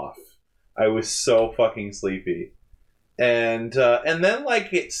nodding off. I was so fucking sleepy. And then,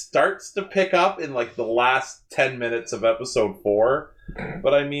 like, it starts to pick up in, like, the last 10 minutes of episode 4.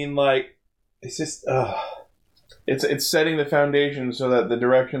 But I mean, like, it's just, It's setting the foundation so that the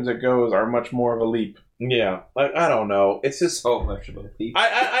directions it goes are much more of a leap. Yeah, like, I don't know. It's just... much of a leap.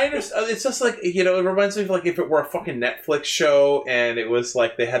 I understand. It's just like, you know, it reminds me of, like, if it were a fucking Netflix show and it was,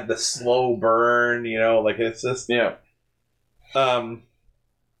 like, they had the slow burn, you know, like, it's just... Yeah. I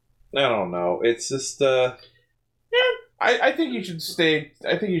don't know. It's just, I think you should stay...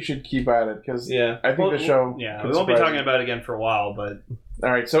 I think you should keep at it, because yeah. I think the show... Yeah, we won't be talking about it again for a while, but...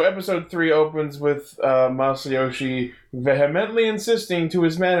 Alright, so episode 3 opens with Masayoshi vehemently insisting to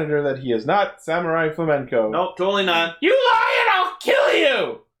his manager that he is not Samurai Flamenco. Nope, totally not. You lie and I'll kill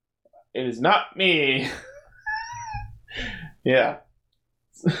you! It is not me. Yeah.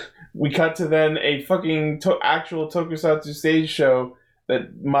 We cut to then a fucking actual tokusatsu stage show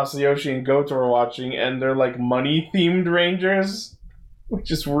that Masayoshi and Goto are watching, and they're like money-themed rangers,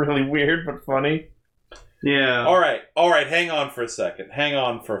 which is really weird but funny. Yeah. All right. Hang on for a second. Hang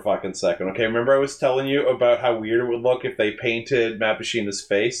on for a fucking second. Okay, remember I was telling you about how weird it would look if they painted Mabushina's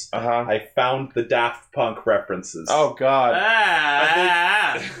face? Uh-huh. I found the Daft Punk references. Oh, God.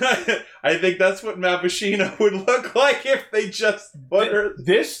 I think that's what Mabushina would look like if they just put her...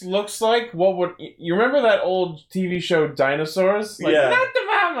 This looks like what would... You remember that old TV show Dinosaurs? Like, Yeah. Not the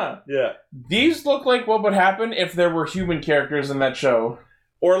mama! Yeah. These look like what would happen if there were human characters in that show.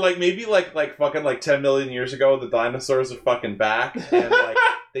 Or, like, maybe, like fucking, like, 10 million years ago, the dinosaurs are fucking back, and, like,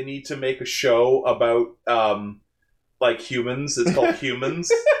 they need to make a show about, like, humans. It's called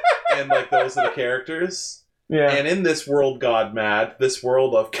Humans, and, like, those are the characters. Yeah. And in this world, God mad, this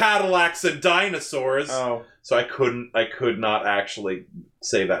world of Cadillacs and dinosaurs, Oh. so I could not actually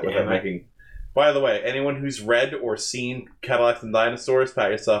say that without making... By the way, anyone who's read or seen Cadillacs and Dinosaurs, pat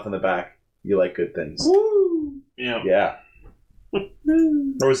yourself in the back. You like good things. Woo! Yeah.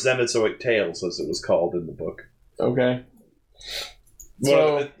 Or Xenozoic Tales, as it was called in the book. Okay.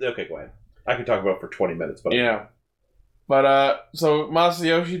 Okay, go ahead. I can talk about it for 20 minutes, but Yeah. But, so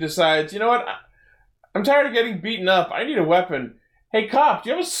Masayoshi decides, you know what? I'm tired of getting beaten up. I need a weapon. Hey, cop, do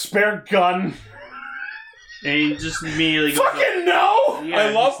you have a spare gun? And he just immediately goes, Fucking no! yeah, I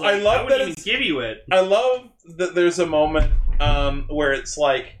love he's like, that I wouldn't it's even give you it. I love that there's a moment where it's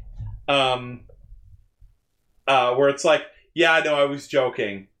like yeah, I know, I was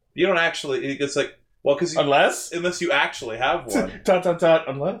joking. You don't actually. It's like, well, because Unless you actually have one.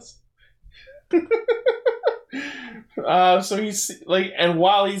 unless. So he's like, and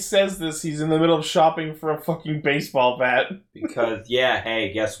while he says this, he's in the middle of shopping for a fucking baseball bat. Because, yeah,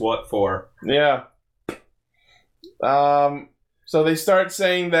 hey, guess what for? Yeah. So they start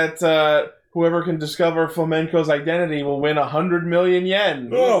saying that whoever can discover Flamenco's identity will win 100 million yen.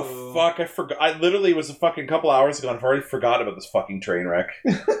 Oh fuck! I forgot. I literally, it was a fucking couple hours ago, and I've already forgot about this fucking train wreck.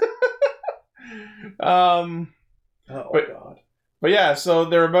 Oh God. But yeah, so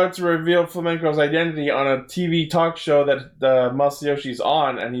they're about to reveal Flamenco's identity on a TV talk show that Masayoshi's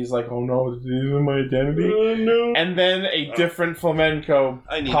on, and he's like, "Oh no, this isn't my identity." No. And then a different Flamenco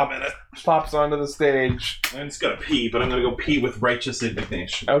I need a minute. pops onto the stage. I'm just gonna pee, but I'm gonna go pee with righteous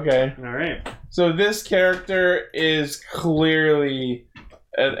indignation. Okay. All right. So this character is clearly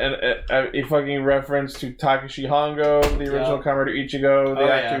a fucking reference to Takeshi Hongo, the original Kameru Ichigo,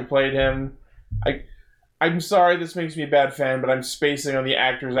 the actor who played him. I'm sorry this makes me a bad fan, but I'm spacing on the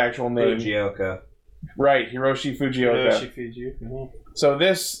actor's actual name. Fujioka. Right, Hiroshi Fujioka. So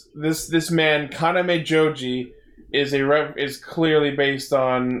this man, Kaname Joji, is clearly based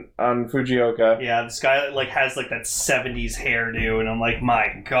on Fujioka. Yeah, this guy like has like that 70s hairdo, and I'm like,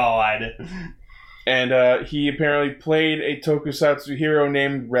 my god. And he apparently played a tokusatsu hero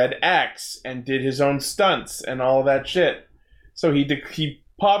named Red Axe and did his own stunts and all that shit. So he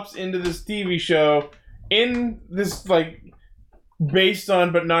pops into this TV show in this, like, based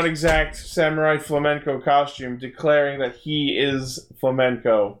on but not exact samurai flamenco costume, declaring that he is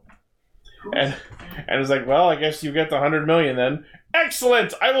flamenco. And it's like, well, I guess you get the 100 million then.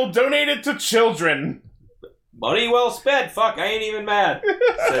 Excellent! I will donate it to children! Money well spent. Fuck, I ain't even mad.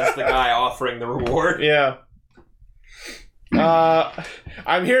 Says the guy offering the reward. Yeah.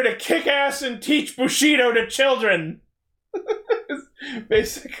 I'm here to kick ass and teach Bushido to children!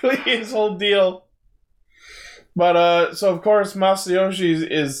 Basically his whole deal. But, so of course Masayoshi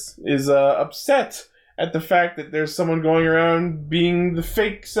is upset at the fact that there's someone going around being the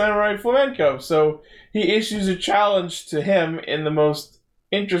fake samurai flamenco. So he issues a challenge to him in the most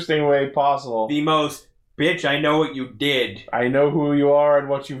interesting way possible. The most, bitch, I know what you did. I know who you are and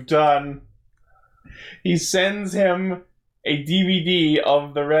what you've done. He sends him a DVD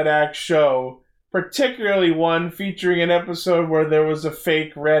of the Red Axe show, particularly one featuring an episode where there was a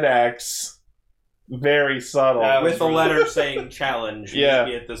fake Red Axe. Very subtle. With a letter saying challenge. Yeah.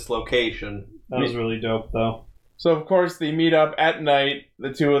 Meet me at this location. That was really dope, though. So, of course, they meet up at night,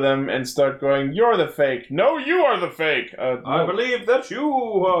 the two of them, and start going, "You're the fake. No, you are the fake. I No, believe that you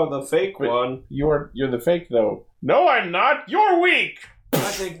are the fake one. You're the fake, though. No, I'm not. You're weak. I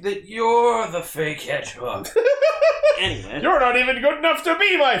think that you're the fake hedgehog. Anyway. You're not even good enough to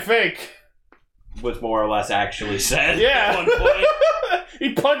be my fake." Was more or less actually said Yeah. at one point.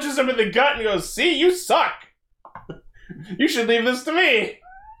 He punches him in the gut and goes, "See, you suck. You should leave this to me."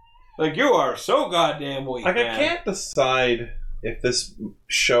 Like, you are so goddamn weak, Like, man. I can't decide if this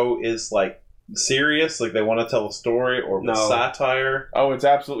show is, like, serious, like they want to tell a story, or No. satire. Oh, it's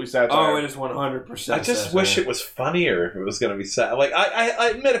absolutely satire. Oh, it is 100%. I just wish it was funnier if it was going to be sad. Like, I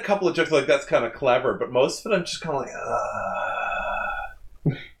admit a couple of jokes like that's kind of clever, but most of it I'm just kind of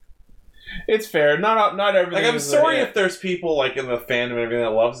like, It's fair. Not everything. Like, I'm is sorry hit. if there's people like in the fandom and everything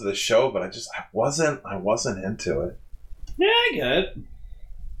that loves the show, but I wasn't into it. Yeah, I get it.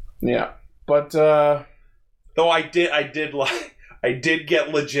 Yeah, but Though I did get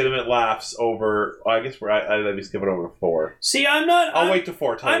legitimate laughs over. I guess I'd maybe skip it over to 4. See, I'll wait to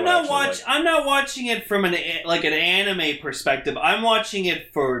 4. I'm not watching it from an anime perspective. I'm watching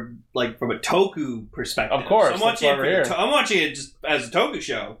it from a toku perspective. Of course, so I'm watching that's why we're here. I'm watching it just as a toku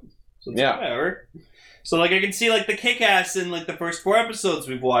show. So it's Yeah. whatever. So like I can see like the kick-ass in like the first 4 episodes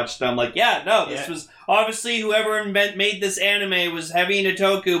we've watched. And I'm like, yeah, no, this was obviously whoever made this anime was heavy into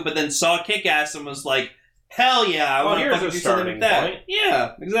toku, but then saw Kick-Ass and was like, hell yeah, I want to here's fucking a do something starting like that. point.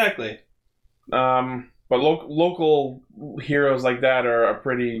 Yeah, exactly. but local heroes like that are a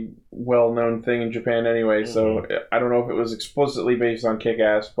pretty well-known thing in Japan anyway. So I don't know if it was explicitly based on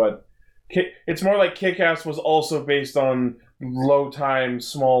Kick-Ass, but it's more like Kick-Ass was also based on low-time,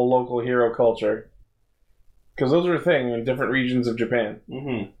 small local hero culture. Because those are a thing in different regions of Japan.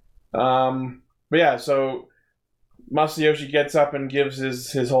 Mm-hmm. But yeah, so Masayoshi gets up and gives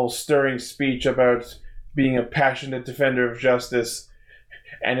his whole stirring speech about being a passionate defender of justice,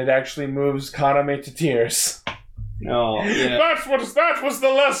 and it actually moves Kaname to tears. Oh, yeah. That was the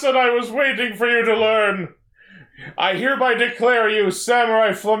lesson I was waiting for you to learn. I hereby declare you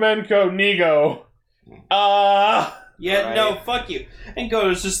Samurai Flamenco Nigo. Yeah, Right. no, fuck you. And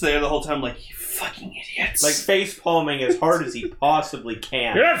Goto's just there the whole time like, you fucking idiots. Like face palming as hard as he possibly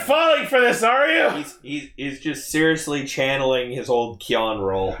can. You're not falling for this, are you? He's just seriously channeling his old Kyon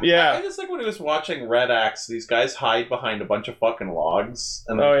role. I Yeah. just like when he was watching Red Axe, these guys hide behind a bunch of fucking logs.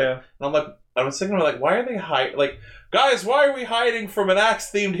 And Oh, yeah. And I'm like, I was thinking, like, why are they hiding? Like, guys, why are we hiding from an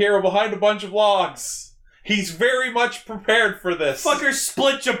axe-themed hero behind a bunch of logs? He's very much prepared for this. Fucker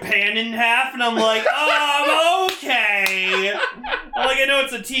split Japan in half, and I'm like, oh, I'm okay. I'm like, I know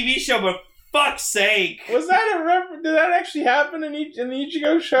it's a TV show, but fuck's sake. Was that did that actually happen in the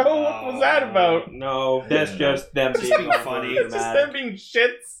Ichigo show? What was that about? No, that's just them Just being being funny. It's just them being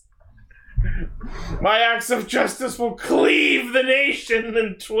shits. My acts of justice will cleave the nation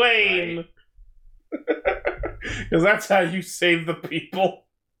in twain. Because that's how you save the people.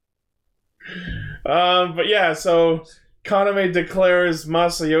 But yeah, so Kaname declares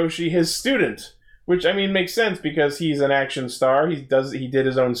Masayoshi his student, which I mean makes sense because he's an action star. He did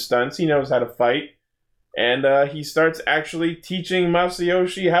his own stunts. He knows how to fight, and he starts actually teaching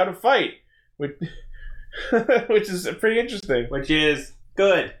Masayoshi how to fight, which is pretty interesting. Which is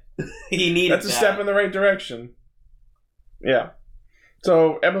good. He needed That's a step in the right direction. Yeah.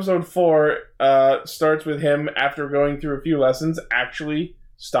 So episode 4 starts with him after going through a few lessons actually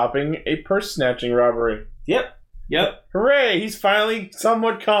stopping a purse snatching robbery. Yep. Hooray! He's finally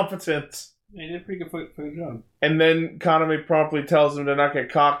somewhat competent. He did a pretty good job. And then Kaname promptly tells him to not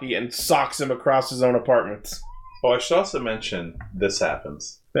get cocky and socks him across his own apartment. Oh, I should also mention this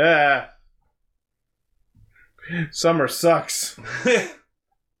happens. Ah. Summer sucks.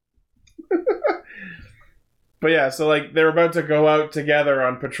 But yeah, so like they're about to go out together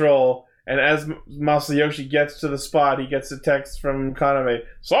on patrol, and as Masayoshi gets to the spot, he gets a text from Kaname.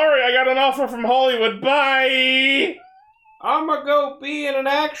 Sorry, I got an offer from Hollywood. Bye. I'ma go be in an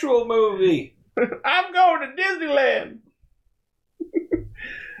actual movie. I'm going to Disneyland.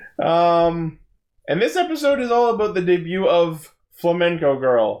 And this episode is all about the debut of Flamenco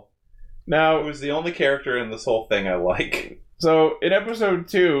Girl. Now, It was the only character in this whole thing I like. so in episode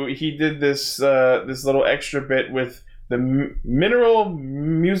 2, he did this this little extra bit with the Mineral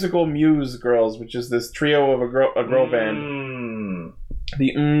Musical Muse Girls, which is this trio of a girl band.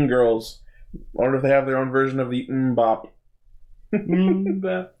 The Girls. I wonder if they have their own version of the Bop.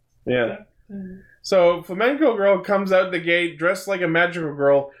 Yeah. So Flamenco Girl comes out the gate dressed like a magical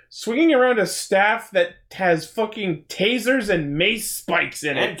girl, swinging around a staff that has fucking tasers and mace spikes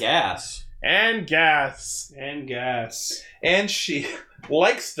in And it. gas. And gas. And gas. And she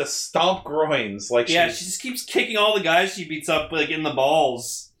likes to stomp groins. Like Yeah, she just keeps kicking all the guys she beats up like in the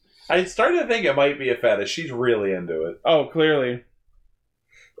balls. I started to think it might be a fetish. She's really into it. Oh, clearly.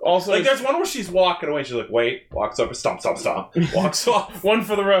 Also, Like, there's one where she's walking away. She's like, wait, walks up, stomp, stomp, stomp. Walks off. one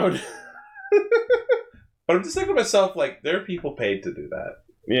for the road. But I'm just thinking to myself, like, there are people paid to do that.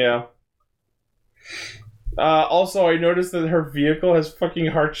 Yeah. Also, I noticed that her vehicle has fucking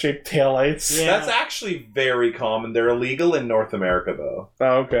heart-shaped taillights. Yeah. That's actually very common. They're illegal in North America, though.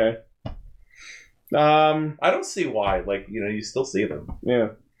 Oh, okay. I don't see why. Like, you know, you still see them. Yeah.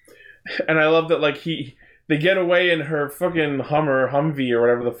 And I love that, like, they get away in her fucking Humvee, or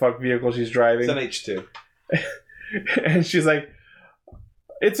whatever the fuck vehicle she's driving. It's an H2. And she's like,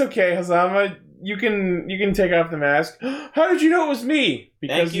 "It's okay, Hazama. You can take off the mask." How did you know it was me?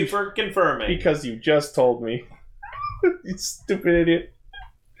 Thank you for confirming. Because you just told me. You stupid idiot.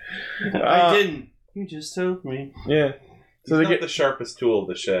 I didn't. You just told me. Yeah. So He's they not get the sharpest tool of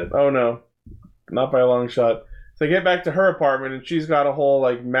the shed. Oh no, not by a long shot. So they get back to her apartment, and she's got a whole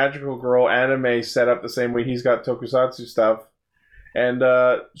like magical girl anime set up the same way he's got tokusatsu stuff, and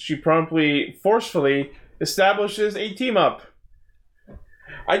she promptly, forcefully establishes a team up.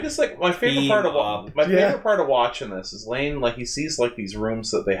 I just like my favorite part of favorite part of watching this is Lane, like, he sees like these rooms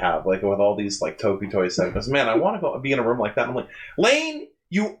that they have, like, with all these like Toku toys set. He goes, man, I want to go be in a room like that. And I'm like, Lane,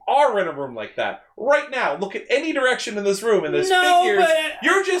 you are in a room like that right now. Look at any direction in this room, and there's figures. But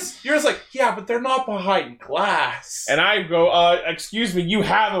You're just like, yeah, but they're not behind glass. And I go, excuse me, you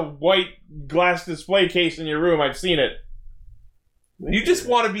have a white glass display case in your room. I've seen it. You just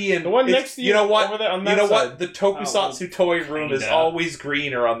want to be in the one next to you. You know what? Over there on You that know side. what? The Tokusatsu toy room is kinda. always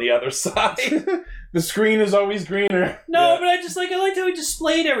greener on the other side. The screen is always greener. No, but I liked how he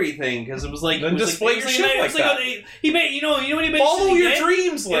displayed everything because it was like Then display your shit like that. He made you know what he basically Follow your did?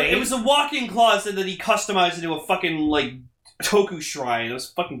 dreams, Lane. It was a walk-in closet that he customized into a fucking like Toku shrine. It was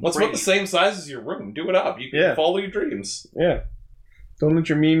fucking. Let's great. put the same size as your room. Do it up. You can follow your dreams. Yeah. Don't let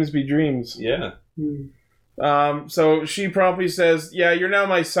your memes be dreams. Yeah. So she promptly says, "Yeah, you're now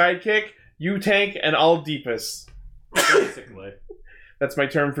my sidekick. You tank, and I'll DPS." Basically. That's my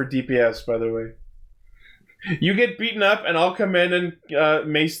term for DPS, by the way. You get beaten up, and I'll come in and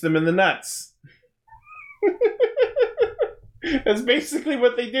mace them in the nuts. That's basically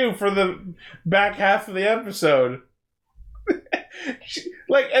what they do for the back half of the episode.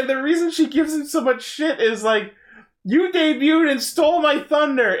 And the reason she gives him so much shit is like, you debuted and stole my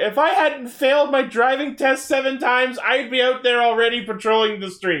thunder. If I hadn't failed my driving test 7 times, I'd be out there already patrolling the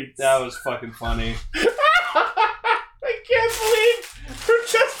streets. That was fucking funny. I can't believe her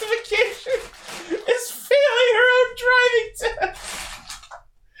justification is failing her own driving test.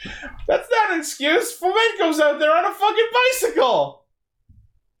 That's not an excuse. Flamenco's out there on a fucking bicycle.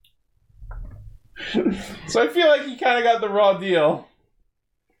 So I feel like he kind of got the raw deal.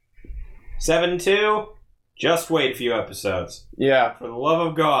 7-2. Just wait a few episodes. Yeah. For the love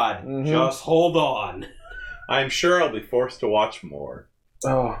of God, just hold on. I'm sure I'll be forced to watch more.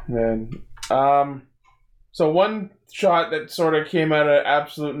 Oh, man. So one shot that sort of came out of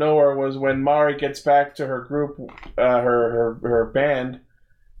absolute nowhere was when Mari gets back to her group, her band.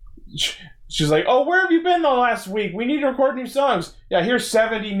 She's like, "Oh, where have you been the last week? We need to record new songs." Yeah, here's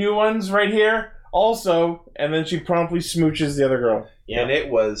 70 new ones right here. Also, and then she promptly smooches the other girl. Yeah, and it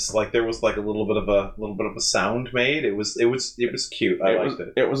was like there was like a little bit of a sound made. It was cute. I liked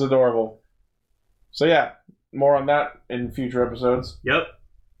it. It was adorable. So yeah, more on that in future episodes. Yep.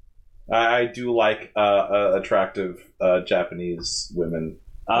 I do like attractive Japanese women.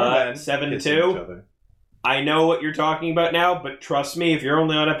 7-2. I know what you're talking about now, but trust me, if you're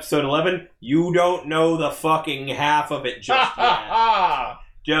only on episode 11, you don't know the fucking half of it just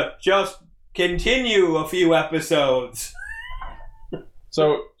yet. Just continue a few episodes.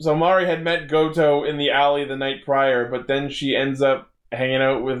 So Mari had met Goto in the alley the night prior, but then she ends up hanging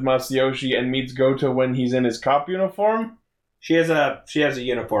out with Masayoshi and meets Goto when he's in his cop uniform. She has a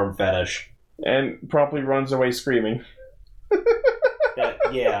uniform fetish. And promptly runs away screaming.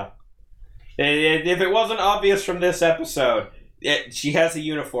 Yeah. If it wasn't obvious from this episode, she has a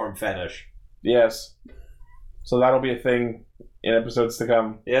uniform fetish. Yes. So that'll be a thing in episodes to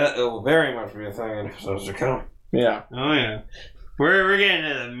come. Yeah, it will very much be a thing in episodes to come. Yeah. Oh, yeah. We're getting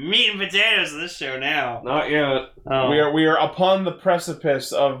to the meat and potatoes of this show now. Not yet. Oh. We are upon the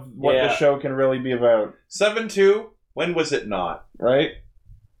precipice of what the show can really be about. 7-2. When was it not? Right?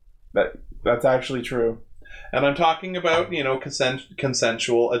 That's actually true. And I'm talking about,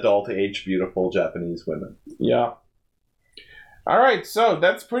 consensual, adult age, beautiful Japanese women. Yeah. Alright, so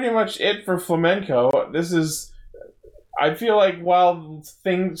that's pretty much it for Flamenco. I feel like while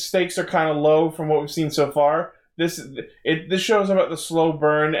stakes are kind of low from what we've seen so far, this show's about the slow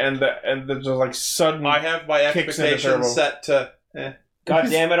burn and the just like sudden. I have my expectations set to. God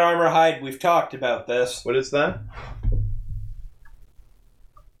damn it, Armor Hide! We've talked about this. What is that?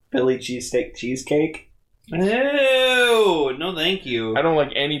 Philly cheesesteak cheesecake. No, no, thank you. I don't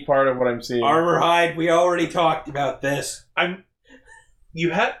like any part of what I'm seeing. Armor Hide, we already talked about this. You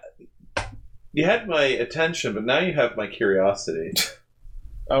had my attention, but now you have my curiosity.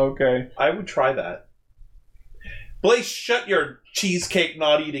 Okay. I would try that. Blaze, shut your cheesecake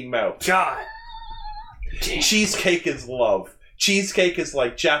not eating mouth. God. Cheesecake is love. Cheesecake is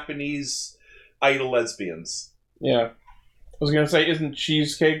like Japanese idol lesbians. Yeah. I was going to say, isn't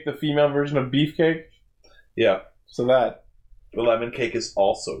cheesecake the female version of beefcake? Yeah. So that. The lemon cake is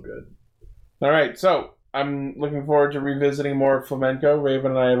also good. Alright, so I'm looking forward to revisiting more of Flamenco.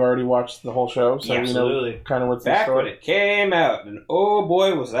 Raven and I have already watched the whole show, so we know kind of what's in Back store. when it came out, and oh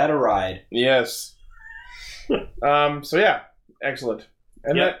boy, was that a ride. Yes. So yeah, excellent.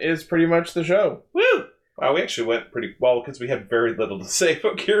 And that is pretty much the show. Woo! Wow, we actually went pretty well because we had very little to say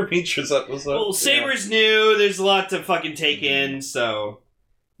about Kira Mishra's episode. Well, Saber's new. There's a lot to fucking take in, so...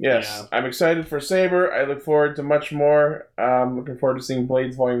 Yes, Yeah. I'm excited for Saber. I look forward to much more. Looking forward to seeing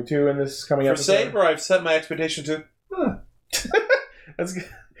Blades Volume 2 in this coming For episode. Saber, I've set my expectation to... That's good.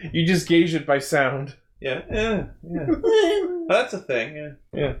 You just gauge it by sound. Yeah. That's a thing,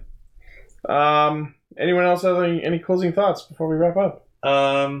 Yeah. Anyone else have any closing thoughts before we wrap up?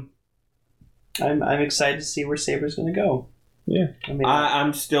 I'm excited to see where Saber's going to go. Yeah.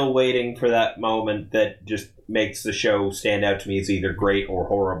 I'm still waiting for that moment that just makes the show stand out to me as either great or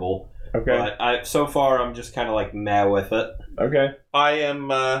horrible. Okay. But so far, I'm just kind of like meh with it. Okay. I am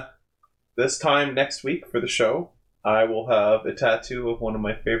this time next week for the show, I will have a tattoo of one of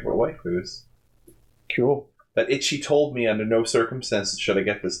my favorite waifus. Cool. That Itchy told me under no circumstances should I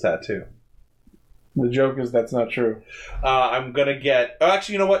get this tattoo. The joke is that's not true. I'm gonna get... Oh,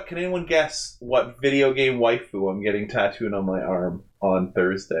 actually, you know what? Can anyone guess what video game waifu I'm getting tattooed on my arm on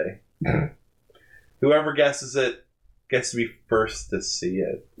Thursday? Whoever guesses it gets to be first to see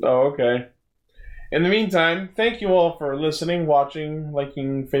it. Oh, okay. In the meantime, thank you all for listening, watching,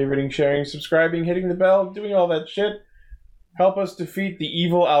 liking, favoriting, sharing, subscribing, hitting the bell, doing all that shit. Help us defeat the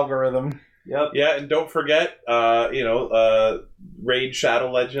evil algorithm. Yep. Yeah, and don't forget, Raid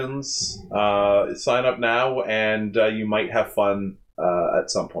Shadow Legends. Sign up now, and you might have fun at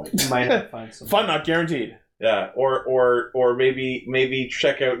some point. You might have fun. Fun not guaranteed. Yeah, or maybe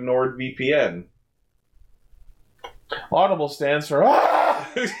check out NordVPN. Audible stands for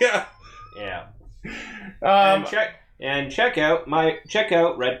Yeah. Yeah. Um, check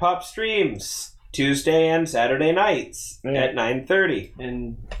out Red Pop streams Tuesday and Saturday nights at 9:30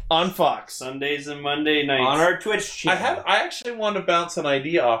 And on Fox. Sundays and Monday nights. on our Twitch channel. I actually want to bounce an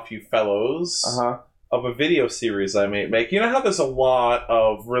idea off you fellows of a video series I may make. You know how there's a lot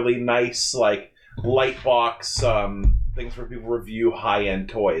of really nice like light box things where people review high-end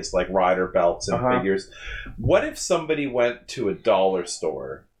toys like rider belts and figures. What if somebody went to a dollar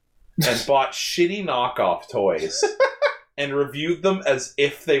store and bought shitty knockoff toys and reviewed them as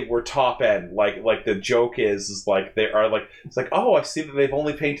if they were top end? Like the joke is like they are like, it's like, oh, I see that they've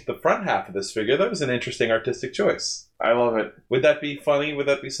only painted the front half of this figure. That was an interesting artistic choice. I love it. Would that be funny? Would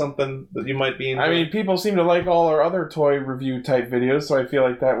that be something that you might be into? I mean, people seem to like all our other toy review type videos, so I feel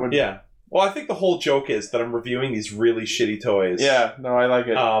like that would... Yeah. Well, I think the whole joke is that I'm reviewing these really shitty toys. Yeah, no, I like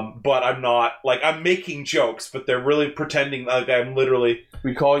it. But I'm not, like, I'm making jokes, but they're really pretending like I'm literally...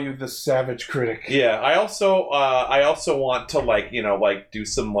 We call you the savage critic. Yeah, I also want to, like, you know, like, do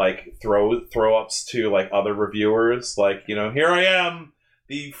some, like, throw-ups to, like, other reviewers. Like, you know, here I am,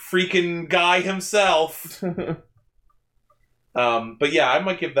 the freaking guy himself. But yeah, I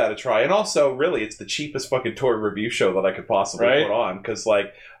might give that a try. And also, really, it's the cheapest fucking toy review show that I could possibly put on. Because,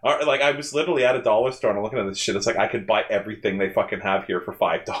 like, I was literally at a dollar store and I'm looking at this shit. It's like, I could buy everything they fucking have here for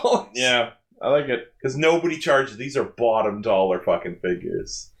 $5. Yeah, I like it. Because nobody charges. These are bottom dollar fucking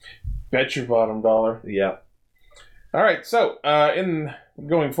figures. Bet your bottom dollar. Yeah. All right, so in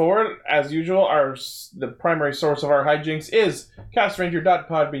going forward, as usual, the primary source of our hijinks is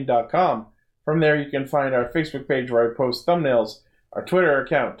castranger.podbean.com. From there, you can find our Facebook page where I post thumbnails, our Twitter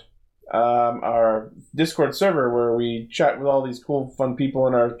account, our Discord server where we chat with all these cool, fun people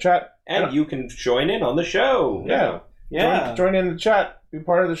in our chat. And you can join in on the show. Yeah. Join in the chat. Be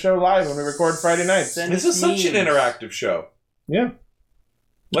part of the show live when we record Friday nights. This is such an interactive show. Yeah.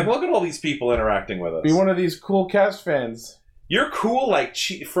 Like, look at all these people interacting with us. Be one of these cool cast fans. You're cool like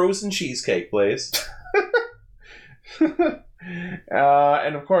frozen cheesecake, Blaze.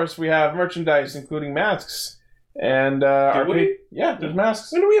 And of course, we have merchandise, including masks. And yeah, there's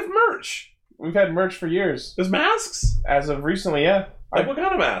masks. When do we have merch? We've had merch for years. There's masks? As of recently, yeah. Like, what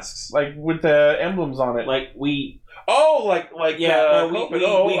kind of masks? Like, with the emblems on it. Like, we... Oh, like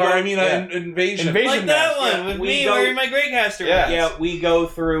Invasion. Invasion. Like that mask. one with me wearing my Greycaster mask. Yeah, we go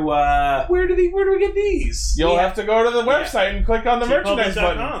through... Where do we get these? You'll have to go to the website and click on the merchandise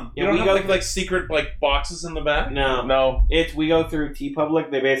button. You don't have like secret like boxes in the back? No. We go through TeePublic.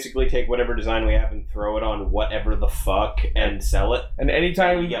 They basically take whatever design we have and throw it on whatever the fuck and sell it. And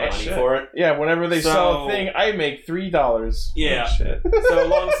anytime we get money for it. Yeah, whenever they sell a thing, I make $3. Yeah. Oh, shit. So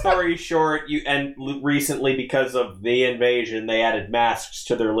long story short, recently because of the invasion, they added masks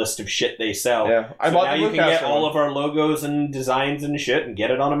to their list of shit they sell. Yeah, so now you can get all of our logos and designs and shit and get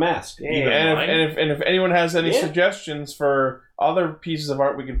it on a mask. Yeah. And if anyone has any suggestions for other pieces of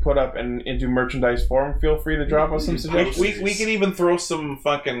art we could put up and into merchandise form, feel free to drop us some suggestions. We can even throw some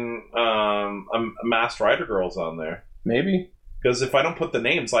fucking Masked Rider girls on there. Maybe. Because if I don't put the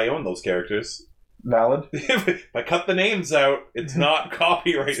names, I own those characters. Valid. If I cut the names out, it's not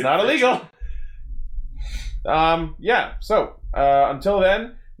copyrighted. It's not illegal. Yeah, so until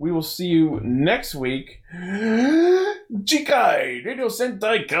then, we will see you next week. Jikai Radio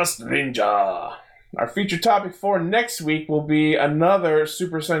Sentai Cast Ranger. Our feature topic for next week will be another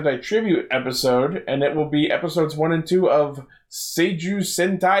Super Sentai tribute episode, and it will be episodes 1 and 2 of Seiju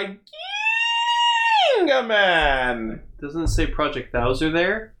Sentai Ginga Man. Doesn't it say Project Thouser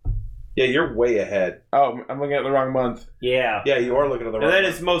there? Yeah, you're way ahead. Oh, I'm looking at the wrong month. Yeah. Yeah, you are looking at the wrong month. month.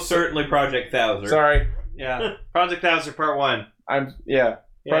 That is most certainly Project Thouser. Sorry. Yeah. Project Thouser Part 1. Yeah.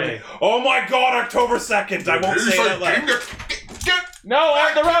 Oh my god, October 2nd! I won't say that loud. No, I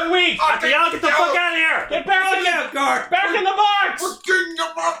have the wrong week! Raphael, get the fuck out of here! Get back in out, Gar! Back in the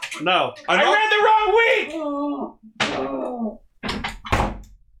box! No. I read the wrong week!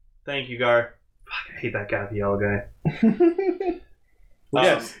 Thank you, Gar. Fuck, I hate that Raphael guy.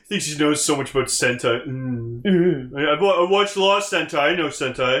 Yes. Thinks he knows so much about Sentai. I watched a lot of Sentai. I know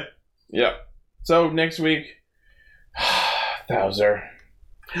Sentai. Yeah. So, next week... Thouser.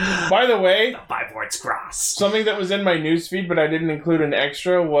 By the way... Five words cross. Something that was in my newsfeed, but I didn't include an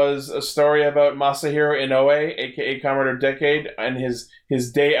extra, was a story about Masahiro Inoue, a.k.a. Kamen Rider Decade, and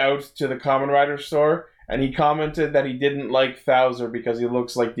his day out to the Kamen Rider store, and he commented that he didn't like Thouser because he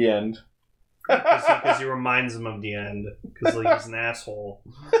looks like the end. Because he reminds him of the end. Because like, he's an asshole.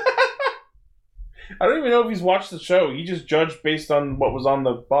 I don't even know if he's watched the show. He just judged based on what was on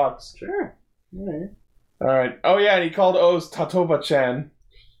the box. Sure. Alright. Oh yeah, and he called O's Tatoba-chan.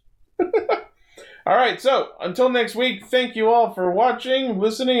 Alright, so, until next week, thank you all for watching,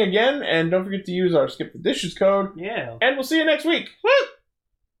 listening again, and don't forget to use our Skip the Dishes code. Yeah. And we'll see you next week. Woo!